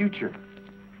 about our future.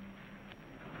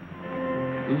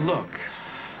 Look,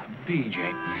 BJ,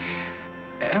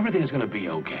 everything's going to be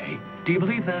okay. Do you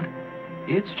believe that?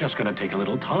 It's just going to take a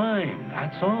little time,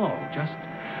 that's all. Just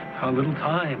a little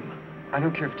time. I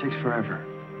don't care if it takes forever.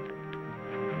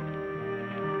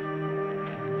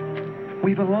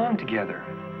 We belong together.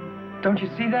 Don't you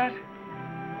see that?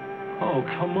 Oh,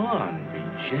 come on,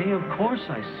 BJ. Of course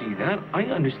I see that. I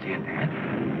understand that.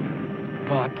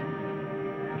 But...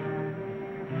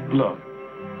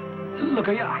 Look,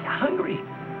 are you hungry?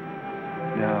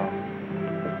 No.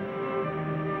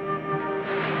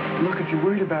 Look, if you're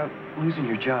worried about losing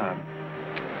your job,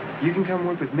 you can come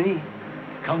work with me.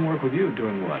 Come work with you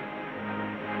doing what?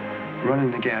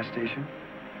 Running the gas station.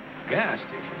 Gas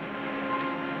station?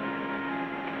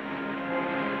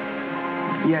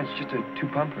 Yeah, it's just a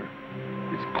two-pumper.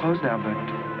 It's closed now, but,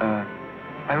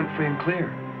 I went free and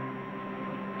clear.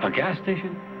 A gas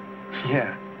station?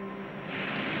 Yeah.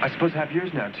 I suppose half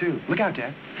yours now, too. Look out,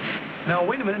 Dad. Now,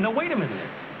 wait a minute. Now, wait a minute.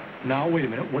 Now, wait a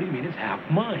minute. What do you mean it's half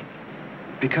mine?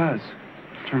 Because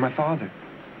it's from my father.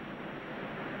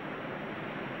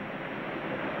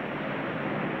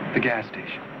 The gas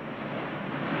station.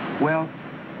 Well,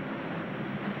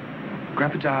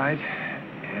 Grandpa died,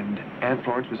 and Aunt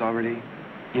Florence was already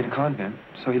in a convent,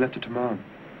 so he left it to Mom.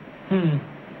 It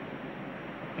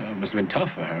must have been tough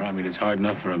for her. I mean, it's hard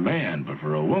enough for a man, but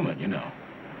for a woman, you know.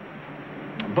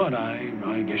 But I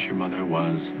guess your mother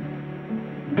was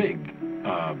big,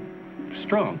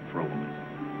 strong for a woman.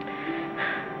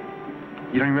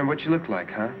 You don't remember what you looked like,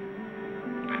 huh?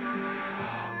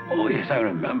 Oh, yes, I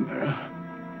remember.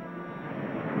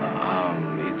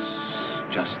 It's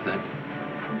just that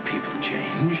people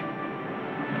change,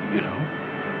 you know.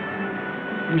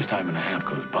 And as time and a half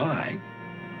goes by.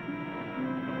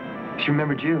 She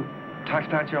remembered you. Talks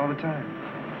about you all the time.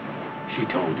 She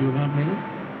told you about me?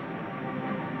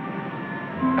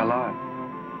 A lot.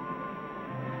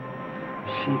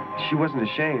 She wasn't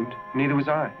ashamed. Neither was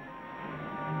I.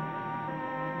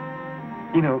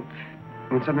 You know,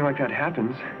 when something like that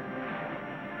happens,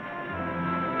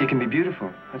 it can be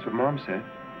beautiful. That's what Mom said.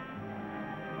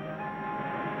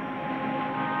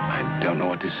 I don't know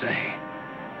what to say.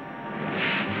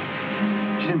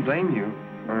 She didn't blame you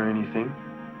or anything.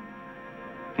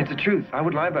 It's the truth. I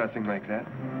would lie about a thing like that.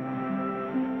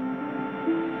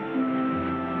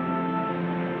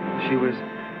 She was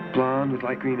blonde with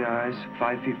light green eyes,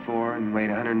 5'4", and weighed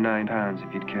 109 pounds,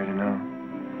 if you'd care to know.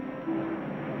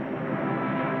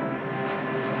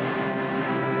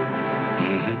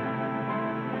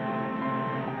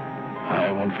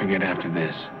 I won't forget after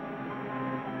this.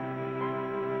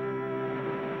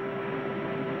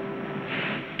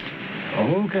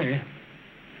 Okay.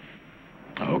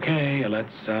 Okay,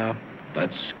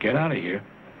 let's get out of here.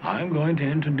 I'm going to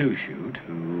introduce you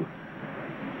to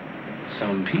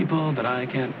some people that I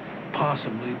can't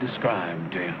possibly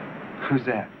describe to you. Who's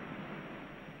that?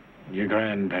 Your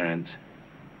grandparents.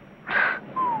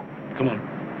 Come on.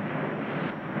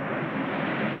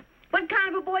 What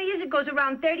kind of a boy is it? Goes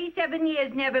around 37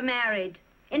 years, never married.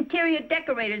 Interior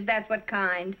decorators, that's what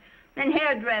kind. And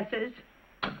hairdressers.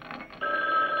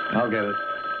 I'll get it.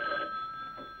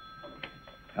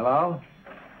 Hello?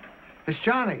 It's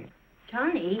Johnny.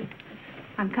 Johnny?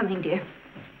 I'm coming, dear.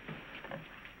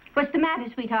 What's the matter,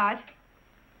 sweetheart?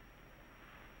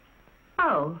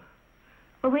 Oh.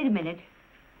 Well, wait a minute.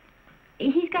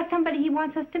 He's got somebody he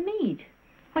wants us to meet.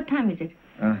 What time is it?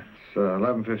 It's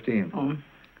 11:15. Oh.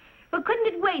 Well,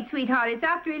 couldn't it wait, sweetheart? It's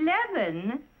after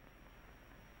 11.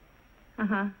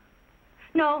 Uh-huh.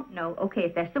 No. Okay,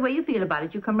 if that's the way you feel about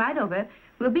it, you come right over.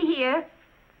 We'll be here.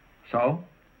 So?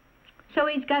 So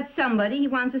he's got somebody he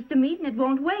wants us to meet, and it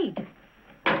won't wait.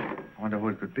 I wonder who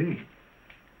it could be.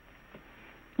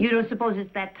 You don't suppose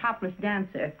it's that topless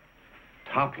dancer?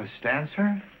 Topless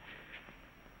dancer?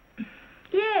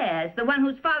 Yes, the one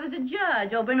whose father's a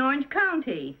judge over in Orange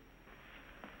County.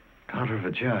 Daughter of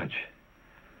a judge.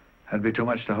 That'd be too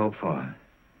much to hope for.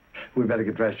 We better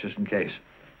get dressed just in case.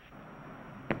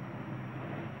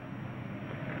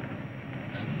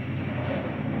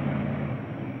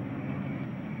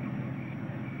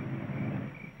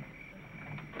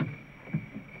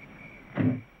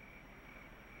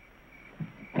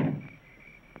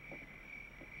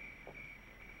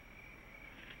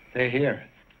 They're here.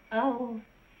 Oh,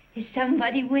 is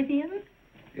somebody with him?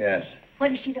 Yes. What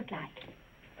does she look like?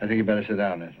 I think you better sit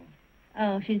down, Ethel.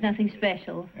 Oh, she's nothing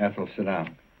special. Ethel, sit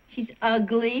down. She's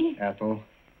ugly. Ethel.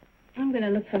 I'm going to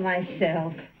look for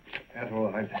myself.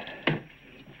 Ethel,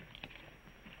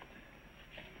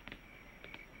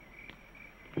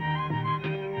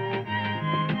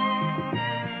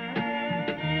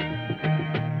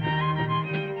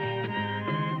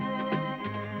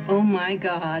 Oh, my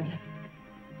God.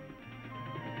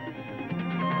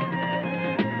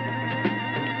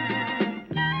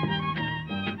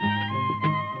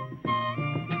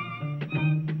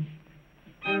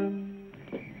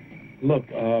 Look,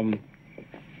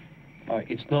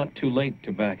 it's not too late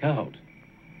to back out.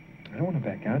 I don't want to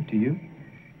back out, do you?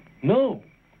 No.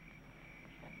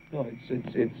 No,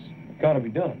 it's got to be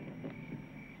done.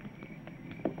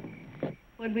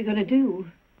 What are we going to do?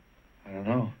 I don't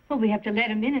know. Well, we have to let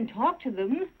him in and talk to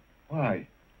them. Why?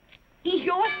 He's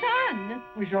your son.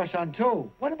 Who's your son,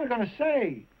 too? What are we going to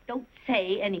say? Don't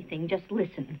say anything, just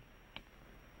listen.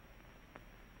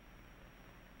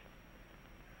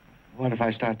 What if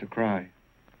I start to cry?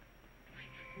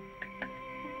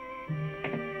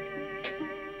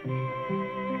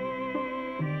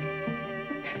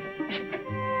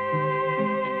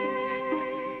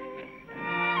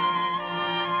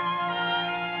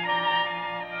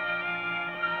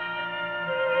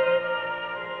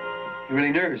 You're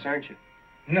really nervous, aren't you?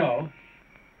 No.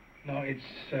 No, it's,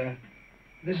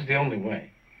 this is the only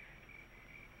way.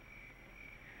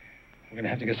 We're going to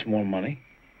have to get some more money.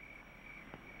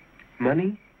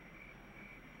 Money?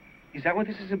 Is that what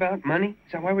this is about? Money?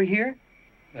 Is that why we're here?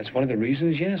 That's one of the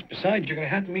reasons, yes. Besides, you're going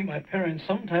to have to meet my parents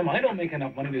sometime. I don't make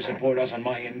enough money to support us on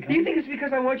my income. Do you think it's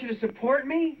because I want you to support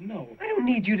me? No. I don't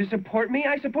need you to support me.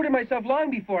 I supported myself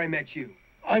long before I met you.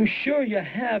 I'm sure you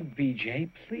have, BJ.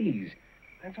 Please.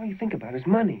 That's all you think about is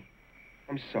money.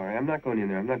 I'm sorry. I'm not going in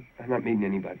there. I'm not meeting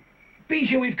anybody.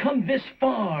 BJ, we've come this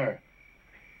far.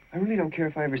 I really don't care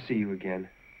if I ever see you again.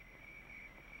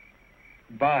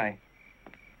 Bye.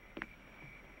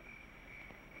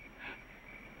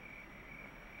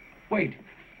 Wait.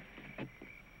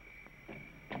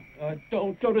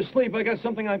 Don't go to sleep. I got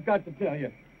something I've got to tell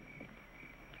you.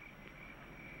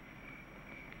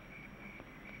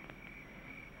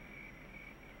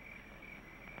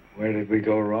 Where did we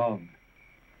go wrong?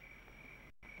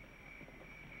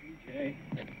 BJ.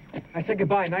 I said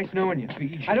goodbye. Nice knowing you.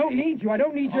 BJ. I don't need you. I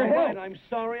don't need your help. All right, I'm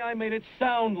sorry I made it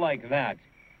sound like that.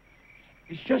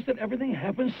 It's just that everything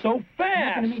happens so fast. It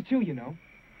happened to me too, you know.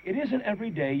 It isn't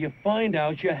every day you find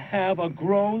out you have a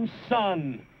grown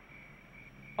son.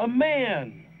 A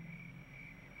man.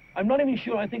 I'm not even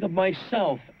sure I think of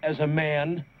myself as a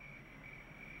man.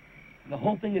 The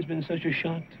whole thing has been such a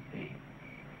shock to me.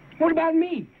 What about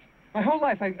me? My whole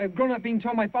life, I've grown up being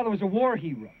told my father was a war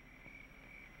hero.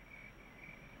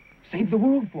 Saved the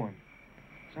world for me.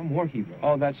 Some war hero.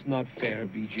 Oh, that's not fair,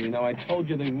 BG. Now, I told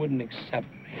you they wouldn't accept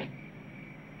me.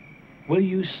 Will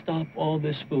you stop all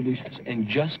this foolishness and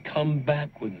just come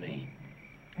back with me?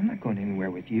 I'm not going anywhere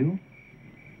with you.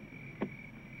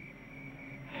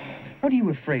 What are you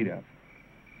afraid of?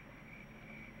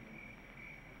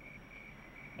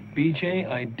 BJ,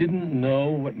 I didn't know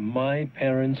what my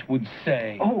parents would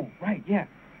say. Oh, right, yeah.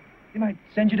 They might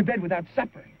send you to bed without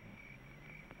supper.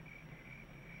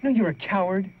 You know you're a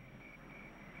coward.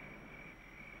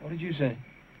 What did you say?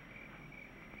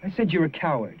 I said you're a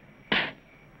coward.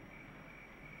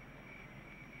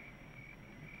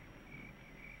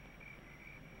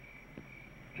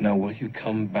 Now, will you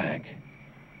come back?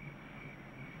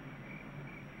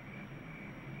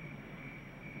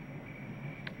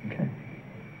 Okay.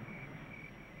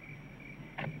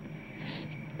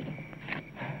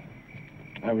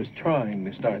 I was trying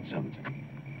to start something.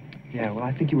 Yeah, well,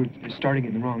 I think you were starting it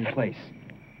in the wrong place.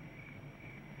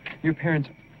 Your parents,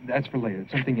 that's for later.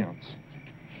 It's something else.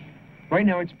 Right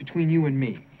now, it's between you and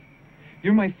me.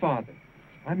 You're my father.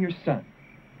 I'm your son.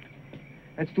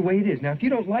 That's the way it is. Now, if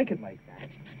you don't like it like that,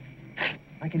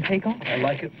 I can take off. I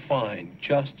like it fine,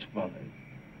 just fine.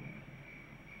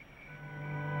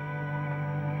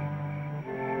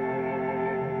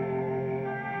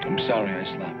 I'm sorry I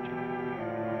slapped you.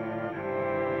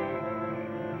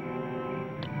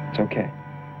 It's okay.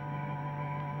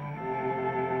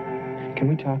 Can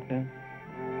we talk now?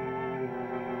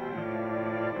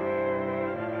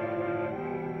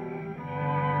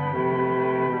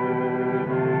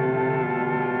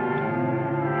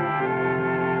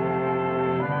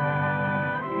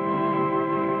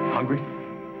 Hungry?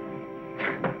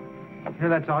 You know,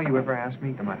 that's all you ever ask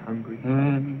me. Am I hungry?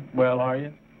 Mm-hmm. Well, are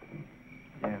you?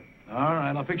 Yeah. All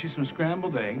right, I'll fix you some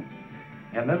scrambled eggs,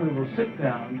 and then we will sit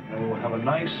down and we'll have a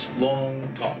nice,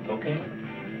 long talk, okay?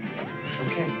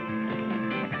 Okay.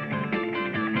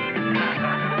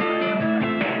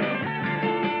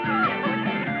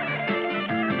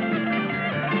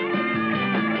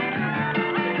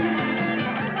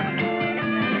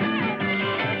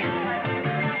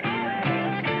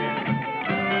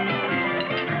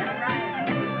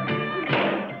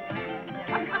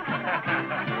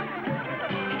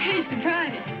 Hey,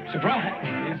 surprise. Surprise?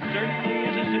 It certainly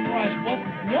is a surprise.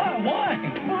 Why?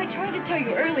 Well, I tried to tell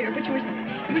you earlier, but you were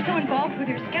so involved with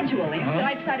your scheduling that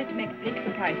I decided to make a big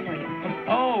surprise for you.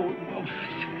 Oh,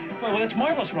 Well, that's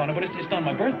marvelous, Rhonda, but it's not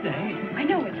my birthday. I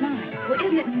know it's not. Well,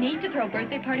 isn't it neat to throw a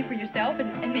birthday party for yourself and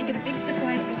make it a big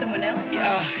surprise for someone else?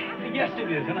 Yeah, yes, it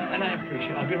is, and I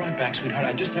appreciate it. I'll be right back, sweetheart.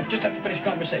 I just have to finish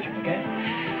conversation, okay?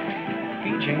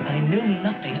 BJ, I knew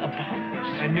nothing about this.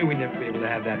 I knew we'd never be able to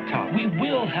have that talk. We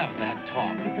will have that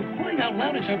talk. For crying out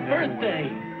loud, it's her birthday.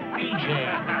 BJ,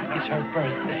 it's her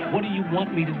birthday. What do you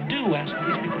want me to do? Ask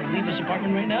these people to leave this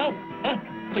apartment right now? Huh?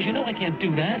 Because you know I can't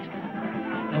do that.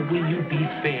 Now, will you be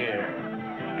fair?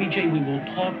 BJ, we will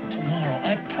talk tomorrow.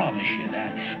 I promise you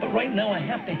that. But right now, I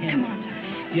have to handle it. Come on,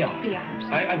 Darrell. Yeah. Be ours.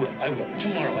 I will.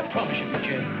 Tomorrow, I promise you,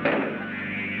 BJ.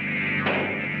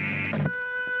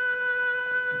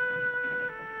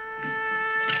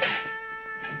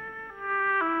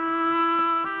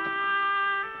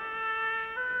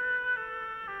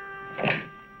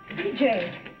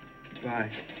 BJ.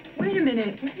 Bye. Wait a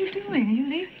minute. What are you doing? Are you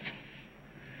leaving?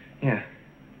 Yeah.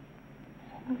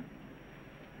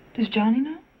 Does Johnny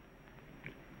know?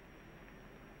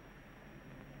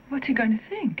 What's he going to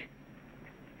think?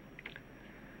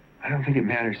 I don't think it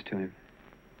matters to him.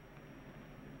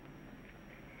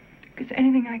 Is there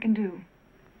anything I can do?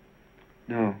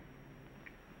 No.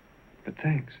 But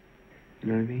thanks. You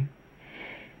know what I mean?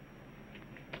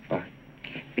 Bye.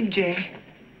 BJ.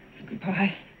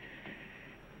 Goodbye.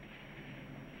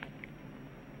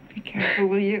 Be careful,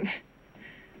 will you?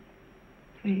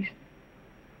 Please.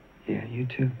 Yeah, you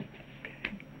too.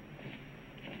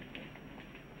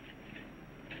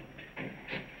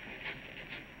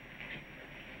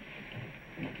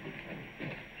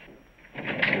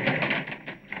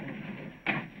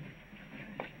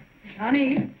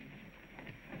 Johnny.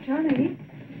 Johnny.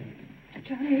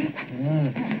 Johnny.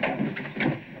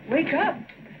 Wake up.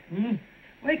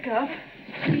 Wake up.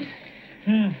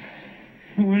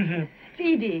 Who is it? It's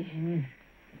Edie.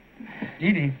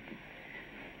 Edie?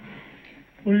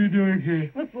 What are you doing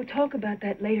here? Look, we'll talk about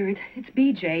that later. It's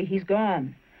BJ. He's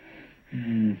gone.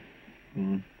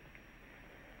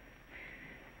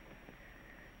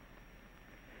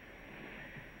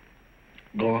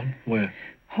 Gone? Where?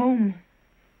 Home.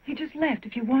 He just left.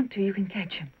 If you want to, you can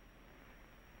catch him.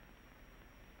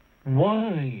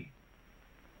 Why?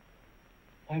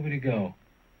 Why would he go?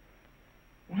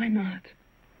 Why not?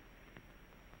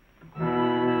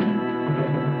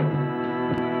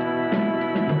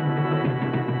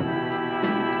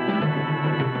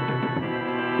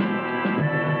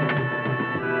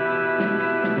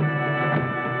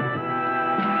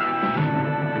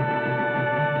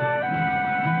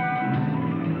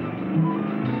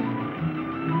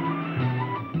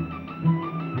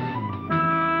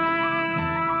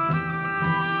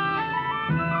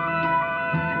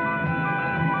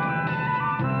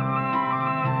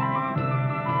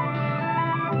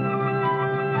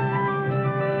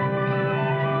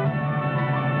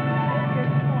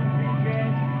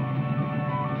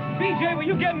 BJ, will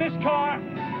you get in this car?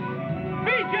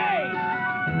 BJ!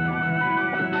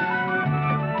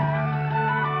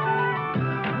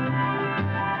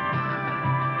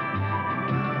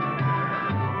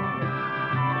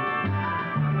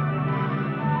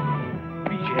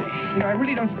 You know, I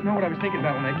really don't know what I was thinking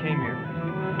about when I came here.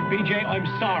 BJ, I'm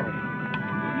sorry. What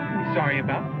are you sorry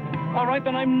about? All right,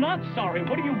 then I'm not sorry.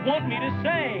 What do you want me to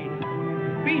say?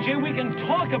 BJ, we can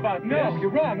talk about this. No,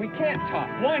 you're wrong. We can't talk.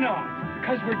 Why not?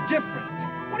 Because we're different.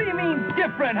 What do you mean,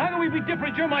 different? How can we be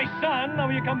different? You're my son. Now,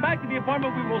 when you come back to the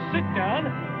apartment, we will sit down,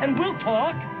 and we'll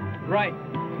talk. Right.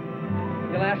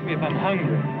 You'll ask me if I'm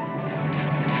hungry.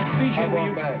 BJ,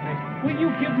 will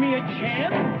you give me a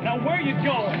chance? Now, where are you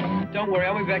going? Don't worry,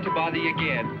 I'll be back to bother you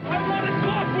again. I want to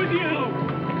talk with you.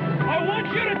 I want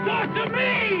you to talk to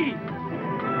me.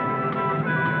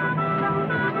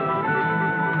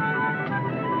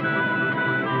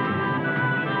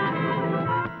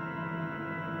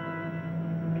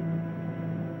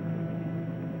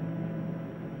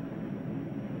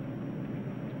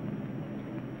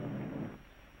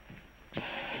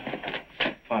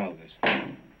 File this.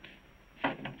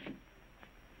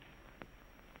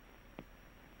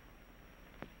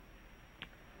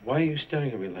 Why are you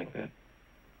staring at me like that?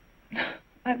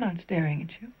 I'm not staring at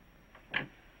you.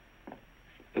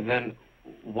 Then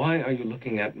why are you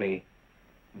looking at me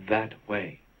that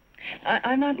way?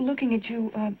 I'm not looking at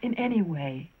you in any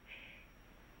way.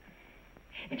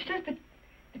 It's just that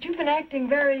you've been acting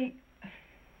very...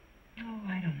 Oh,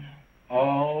 I don't know.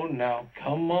 Oh, now,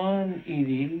 come on,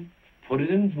 Edie. Put it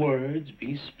in words.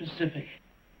 Be specific.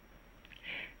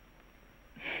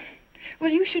 Well,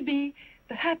 you should be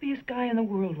the happiest guy in the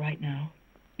world right now.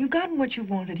 You've gotten what you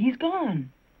wanted. He's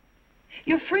gone.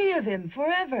 You're free of him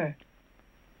forever.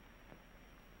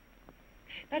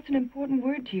 That's an important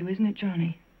word to you, isn't it,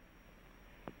 Johnny?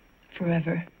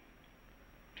 Forever.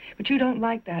 But you don't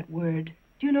like that word.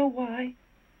 Do you know why?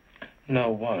 No,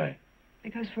 why?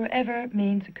 Because forever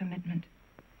means a commitment.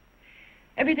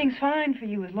 Everything's fine for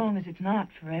you as long as it's not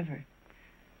forever.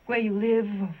 Where you live,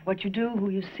 what you do, who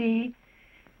you see.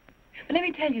 But let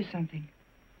me tell you something.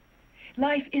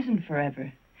 Life isn't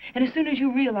forever. And as soon as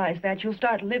you realize that, you'll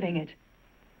start living it.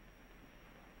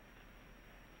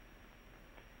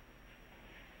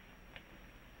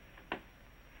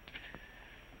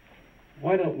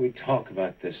 Why don't we talk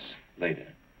about this later?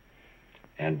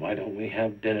 And why don't we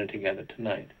have dinner together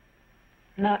tonight?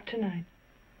 Not tonight.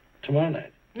 Tomorrow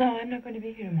night? No, I'm not going to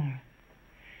be here tomorrow.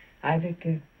 I've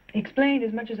explained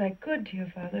as much as I could to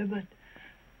your father, but...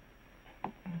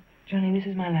 Johnny, this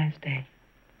is my last day.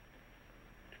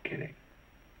 You're kidding.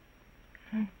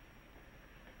 Huh?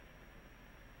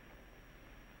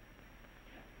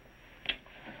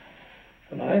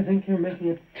 But I think you're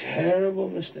making a terrible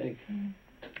mistake.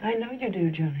 I know you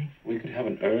do, Johnny. We could have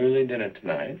an early dinner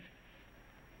tonight.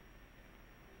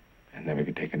 And then we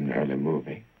could take an early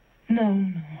movie. No.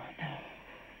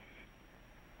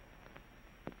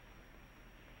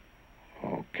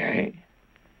 Okay.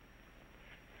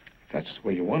 If that's the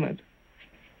way you want it.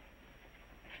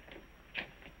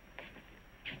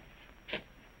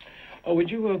 Oh, would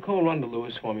you call Rhonda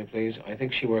Lewis for me, please? I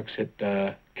think she works at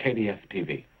KDF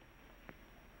TV.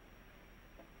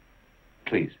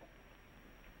 Please.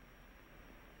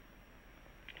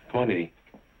 Come on, Edie.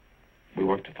 We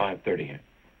work to 5:30 here.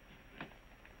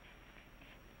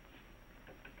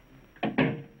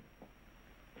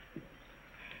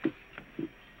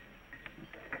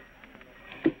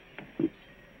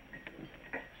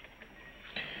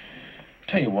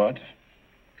 Tell you what.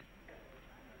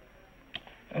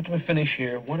 After we finish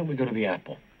here, why don't we go to the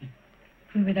Apple?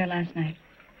 We were there last night.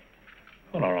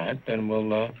 Well, all right. Then we'll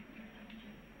go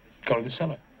to the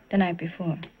cellar. The night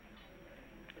before.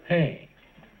 Hey.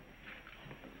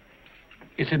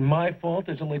 Is it my fault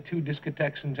there's only 2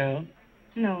 discotheques in town?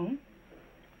 No.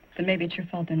 But maybe it's your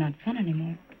fault they're not fun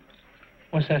anymore.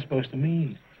 What's that supposed to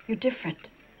mean? You're different.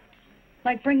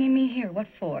 Like bringing me here. What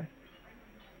for?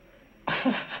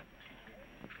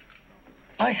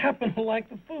 I happen to like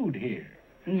the food here.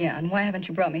 Yeah, and why haven't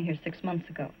you brought me here 6 months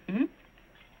ago?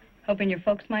 Hoping your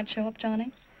folks might show up,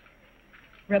 Johnny?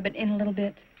 Rub it in a little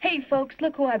bit. Hey, folks,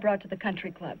 look who I brought to the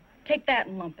country club. Take that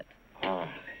and lump it.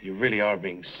 You really are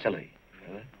being silly. You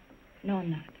know that? No,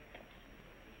 I'm not.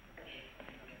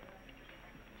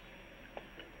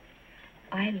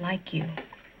 I like you.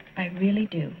 I really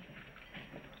do.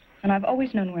 And I've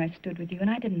always known where I stood with you,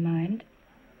 and I didn't mind.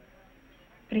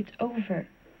 But it's over,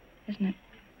 isn't it?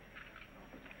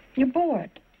 You're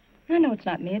bored. I know it's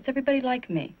not me. It's everybody like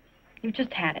me. You've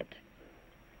just had it.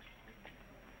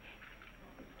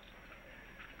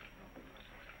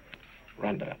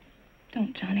 Rhonda.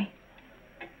 Don't, Johnny.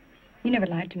 You never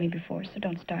lied to me before, so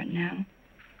don't start now.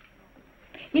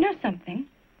 You know something?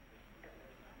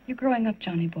 You're growing up,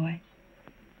 Johnny boy.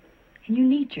 And you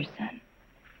need your son.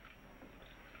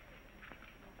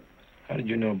 How did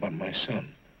you know about my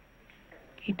son?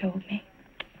 He told me.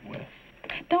 Well.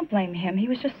 Don't blame him. He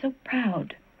was just so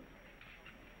proud.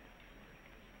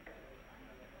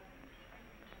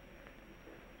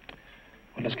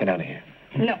 Well, let's get out of here.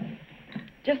 No.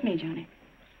 Just me, Johnny.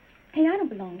 Hey, I don't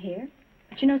belong here.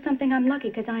 But you know something? I'm lucky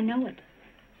because I know it.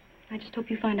 I just hope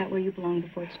you find out where you belong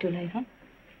before it's too late, huh?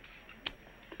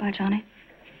 Bye, Johnny.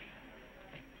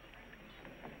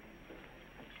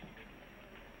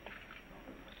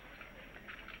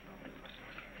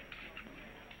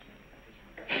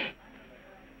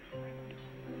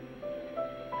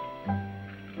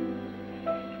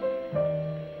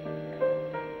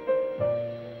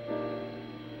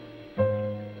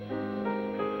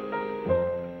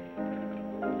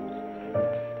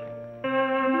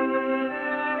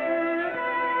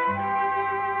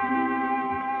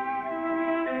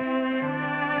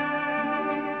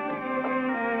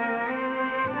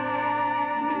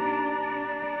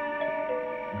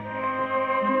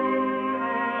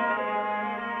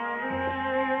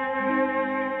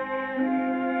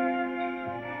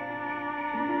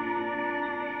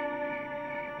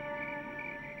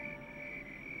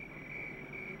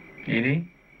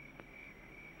 Edie?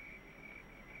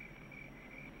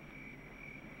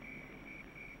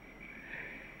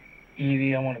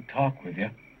 Edie, I want to talk with you.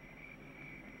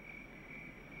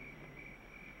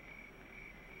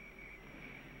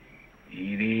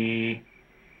 Edie.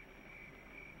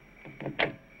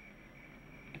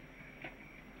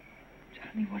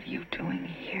 Johnny, what are you doing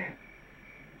here?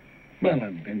 Well,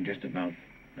 I've been just about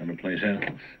every place else.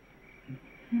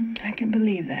 I can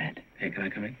believe that. Hey, can I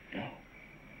come in? No.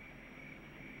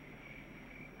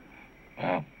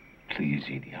 Well, please,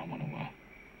 Edie, I want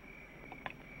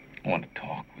to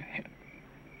talk with you.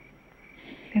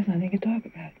 There's nothing to talk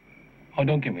about. Oh,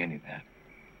 don't give me any of that.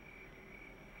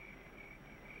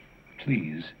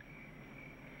 Please,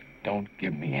 don't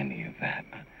give me any of that.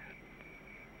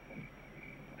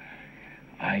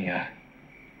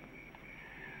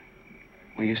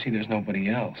 Well, you see, there's nobody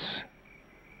else.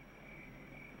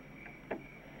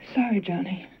 Sorry,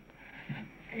 Johnny.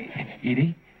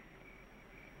 Edie?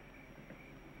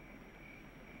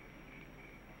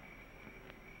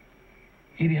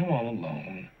 Edie, I'm all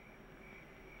alone.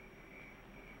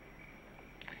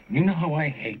 You know how I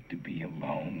hate to be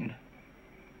alone.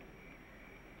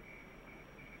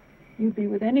 You'd be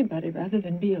with anybody rather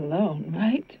than be alone,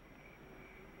 right?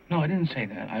 No, I didn't say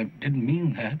that. I didn't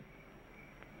mean that.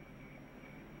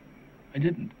 I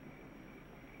didn't.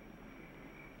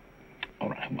 All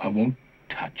right, I won't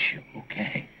touch you,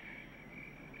 okay?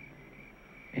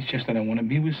 It's just that I want to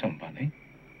be with somebody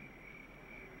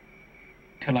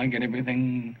till I get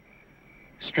everything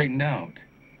straightened out.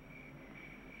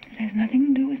 It has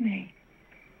nothing to do with me.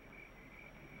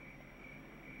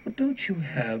 But don't you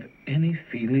have any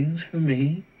feelings for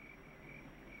me?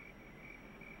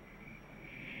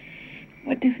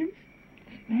 What difference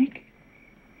does it make?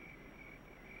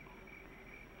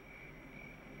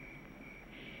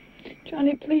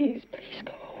 Johnny, please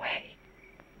go away.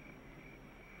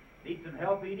 Need some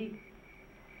help, Edie?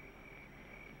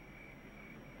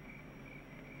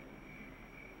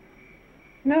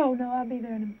 No, I'll be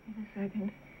there in a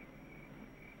second.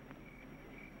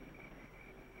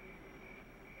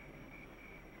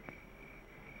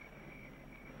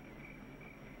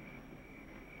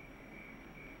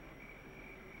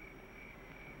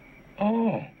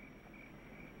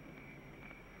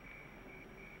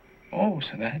 Oh,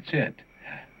 so that's it.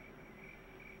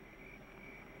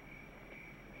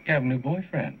 You have a new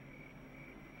boyfriend.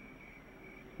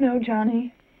 No,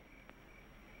 Johnny.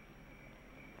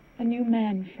 A new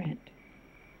man friend.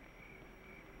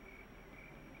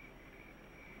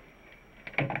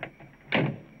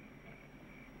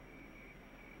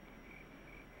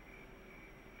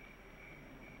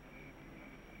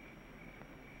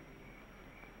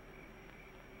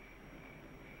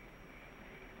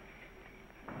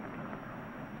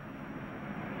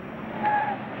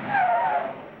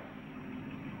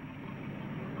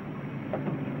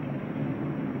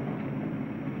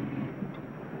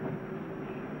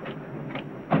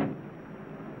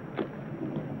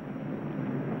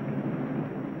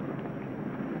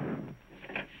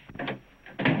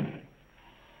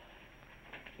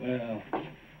 Well,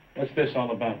 what's this all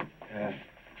about?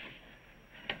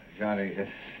 Johnny, if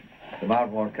the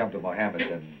mountain won't come to Mohammed,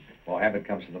 then Mohammed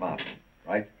comes to the mountain,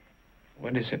 right?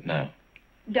 What is it now?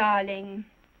 Darling,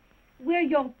 we're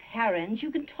your parents. You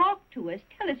can talk to us.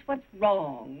 Tell us what's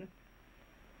wrong.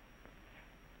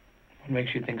 What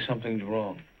makes you think something's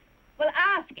wrong? Well,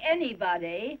 ask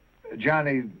anybody.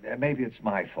 Johnny, maybe it's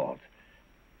my fault.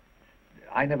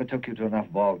 I never took you to enough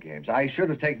ball games. I should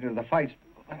have taken you to the fights,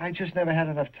 but I just never had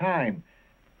enough time.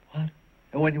 What?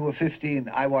 And when you were 15,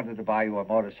 I wanted to buy you a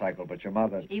motorcycle, but your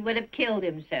mother... He would have killed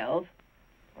himself.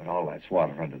 But all that's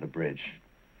water under the bridge.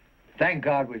 Thank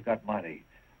God we've got money.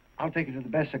 I'll take you to the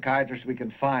best psychiatrist we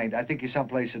can find. I think he's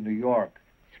someplace in New York.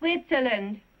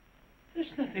 Switzerland. There's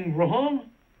nothing wrong.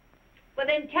 Well,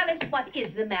 then tell us what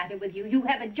is the matter with you. You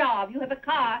have a job, you have a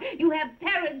car, you have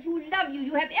parents who love you,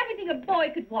 you have everything a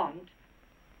boy could want.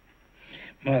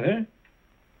 Mother?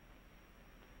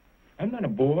 I'm not a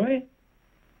boy.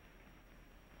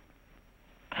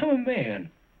 I'm a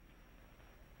man.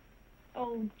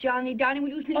 Oh, Johnny, darling, will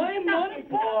you please I'm not a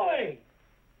boy.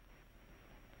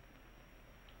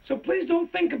 So please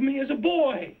don't think of me as a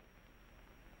boy.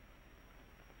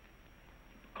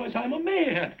 Because I'm a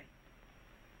man.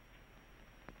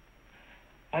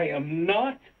 I am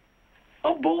not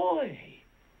a boy.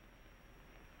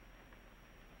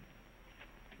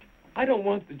 I don't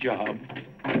want the job.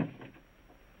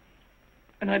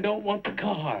 And I don't want the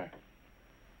car.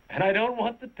 And I don't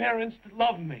want the parents to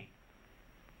love me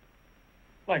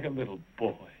like a little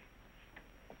boy.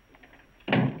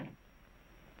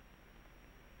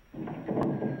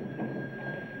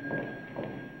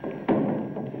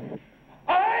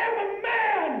 I am a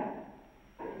man!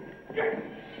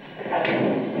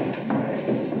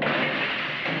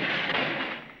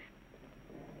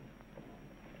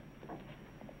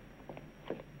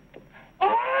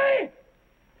 I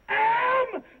am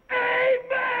a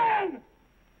man!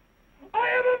 I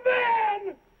am a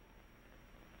man!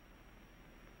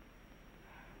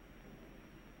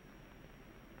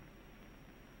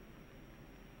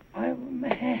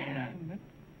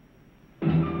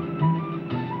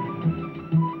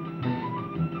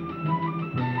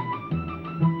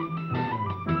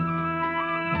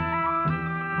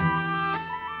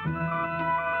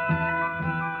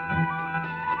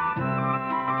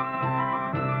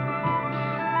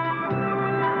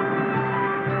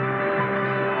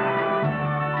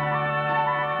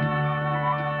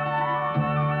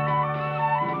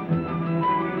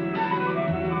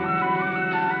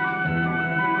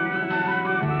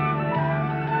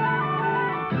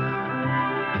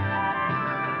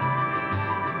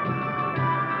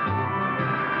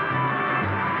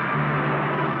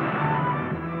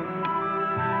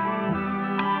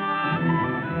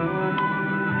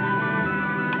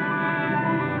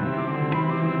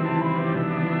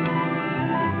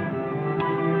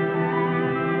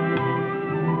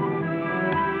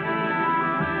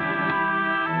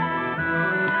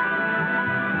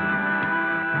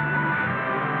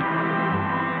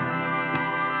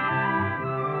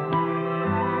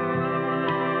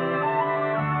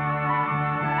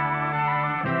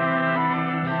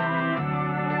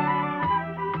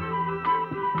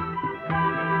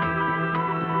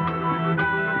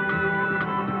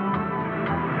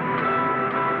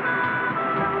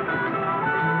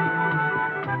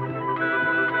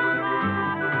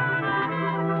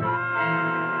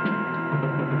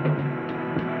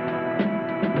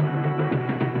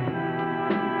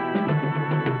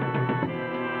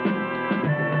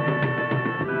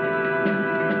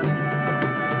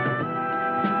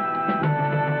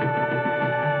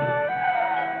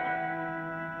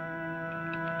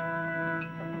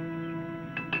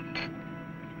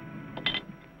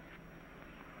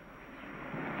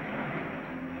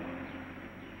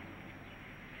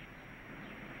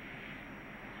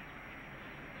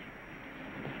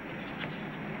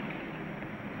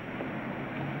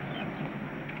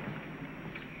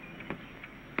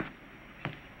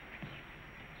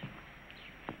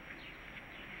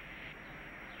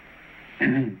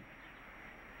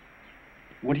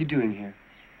 What are you doing here?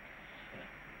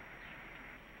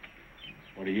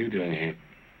 What are you doing here?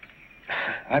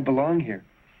 I belong here.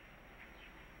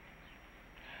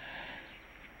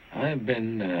 I've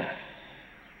been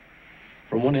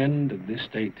from one end of this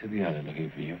state to the other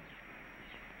looking for you.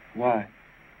 Why?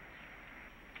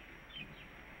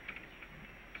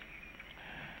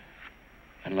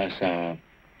 Unless I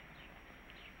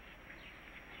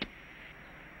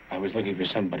was looking for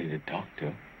somebody to talk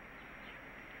to.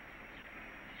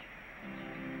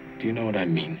 Do you know what I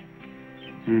mean?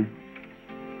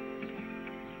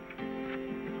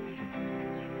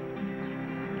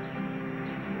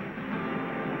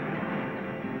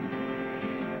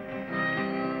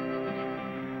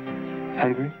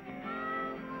 Hungry?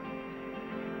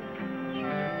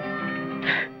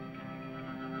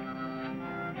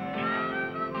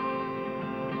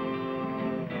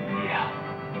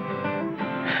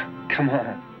 Come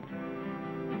on.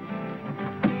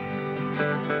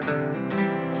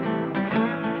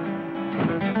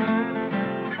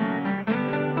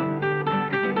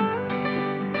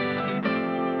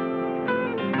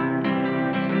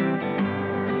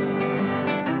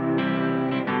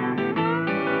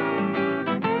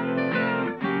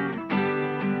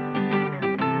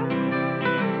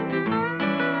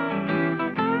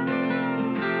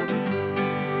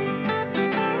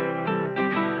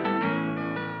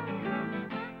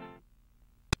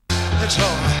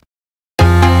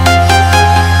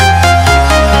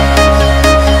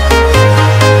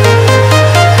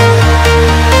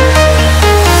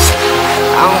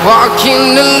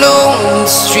 Walking alone, the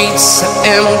streets are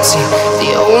empty.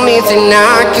 The only thing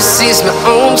I can see is my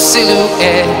own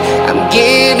silhouette. I'm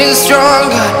getting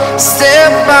stronger, step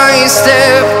by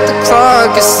step. The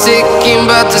clock is ticking,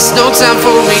 but there's no time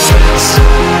for regrets.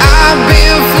 I've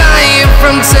been flying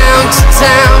from town to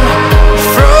town,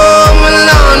 from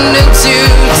London to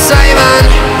Taiwan.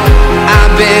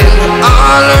 I've been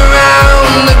all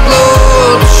around the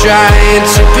globe, trying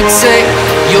to protect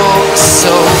your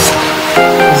soul.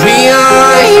 We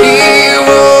are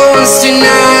heroes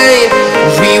tonight.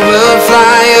 We will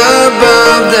fly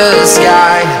above the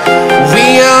sky.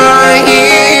 We are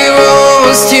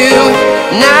heroes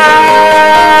tonight.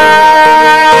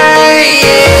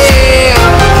 Yeah.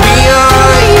 We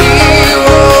are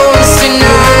heroes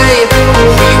tonight.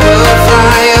 We will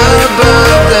fly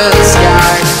above the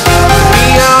sky. We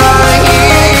are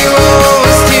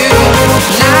heroes tonight.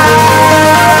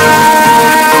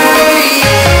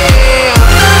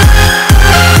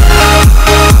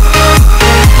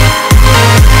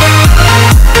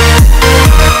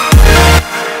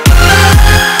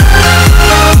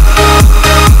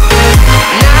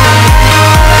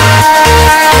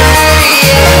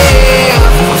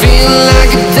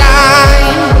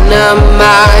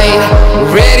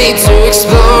 Ready to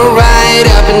explore right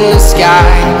up in the sky.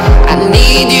 I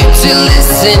need you to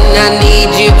listen, I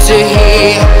need you to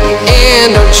hear,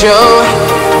 and don't show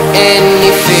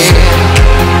any fear.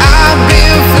 I've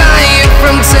been flying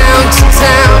from town to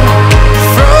town,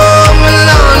 from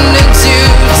London to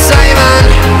Taiwan.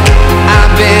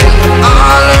 I've been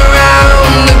all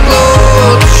around the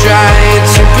globe, trying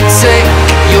to protect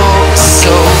your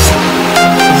soul.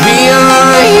 We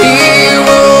are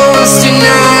heroes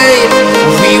tonight.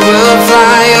 We will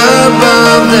fly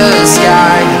above the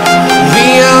sky.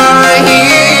 We are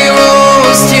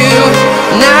heroes tonight.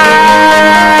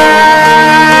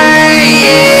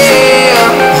 Yeah.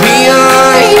 We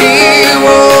are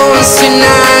heroes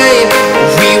tonight.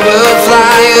 We will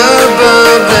fly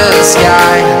above the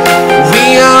sky. We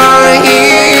are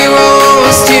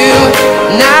heroes tonight.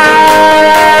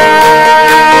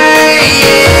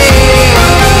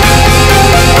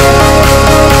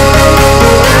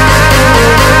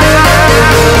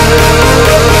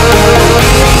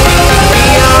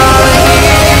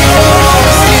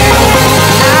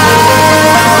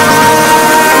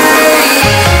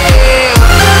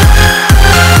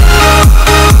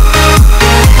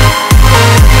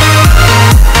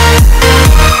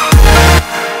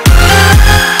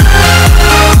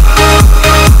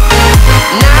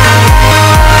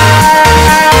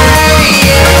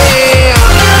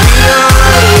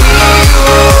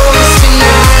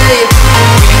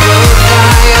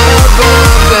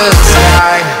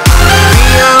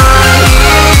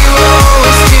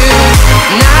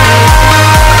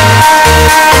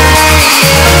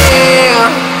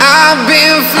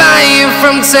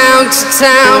 Town to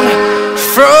town,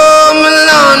 from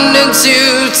London to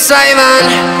Taiwan.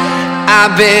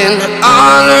 I've been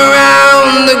all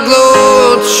around the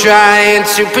globe, trying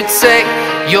to protect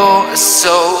your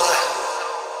soul.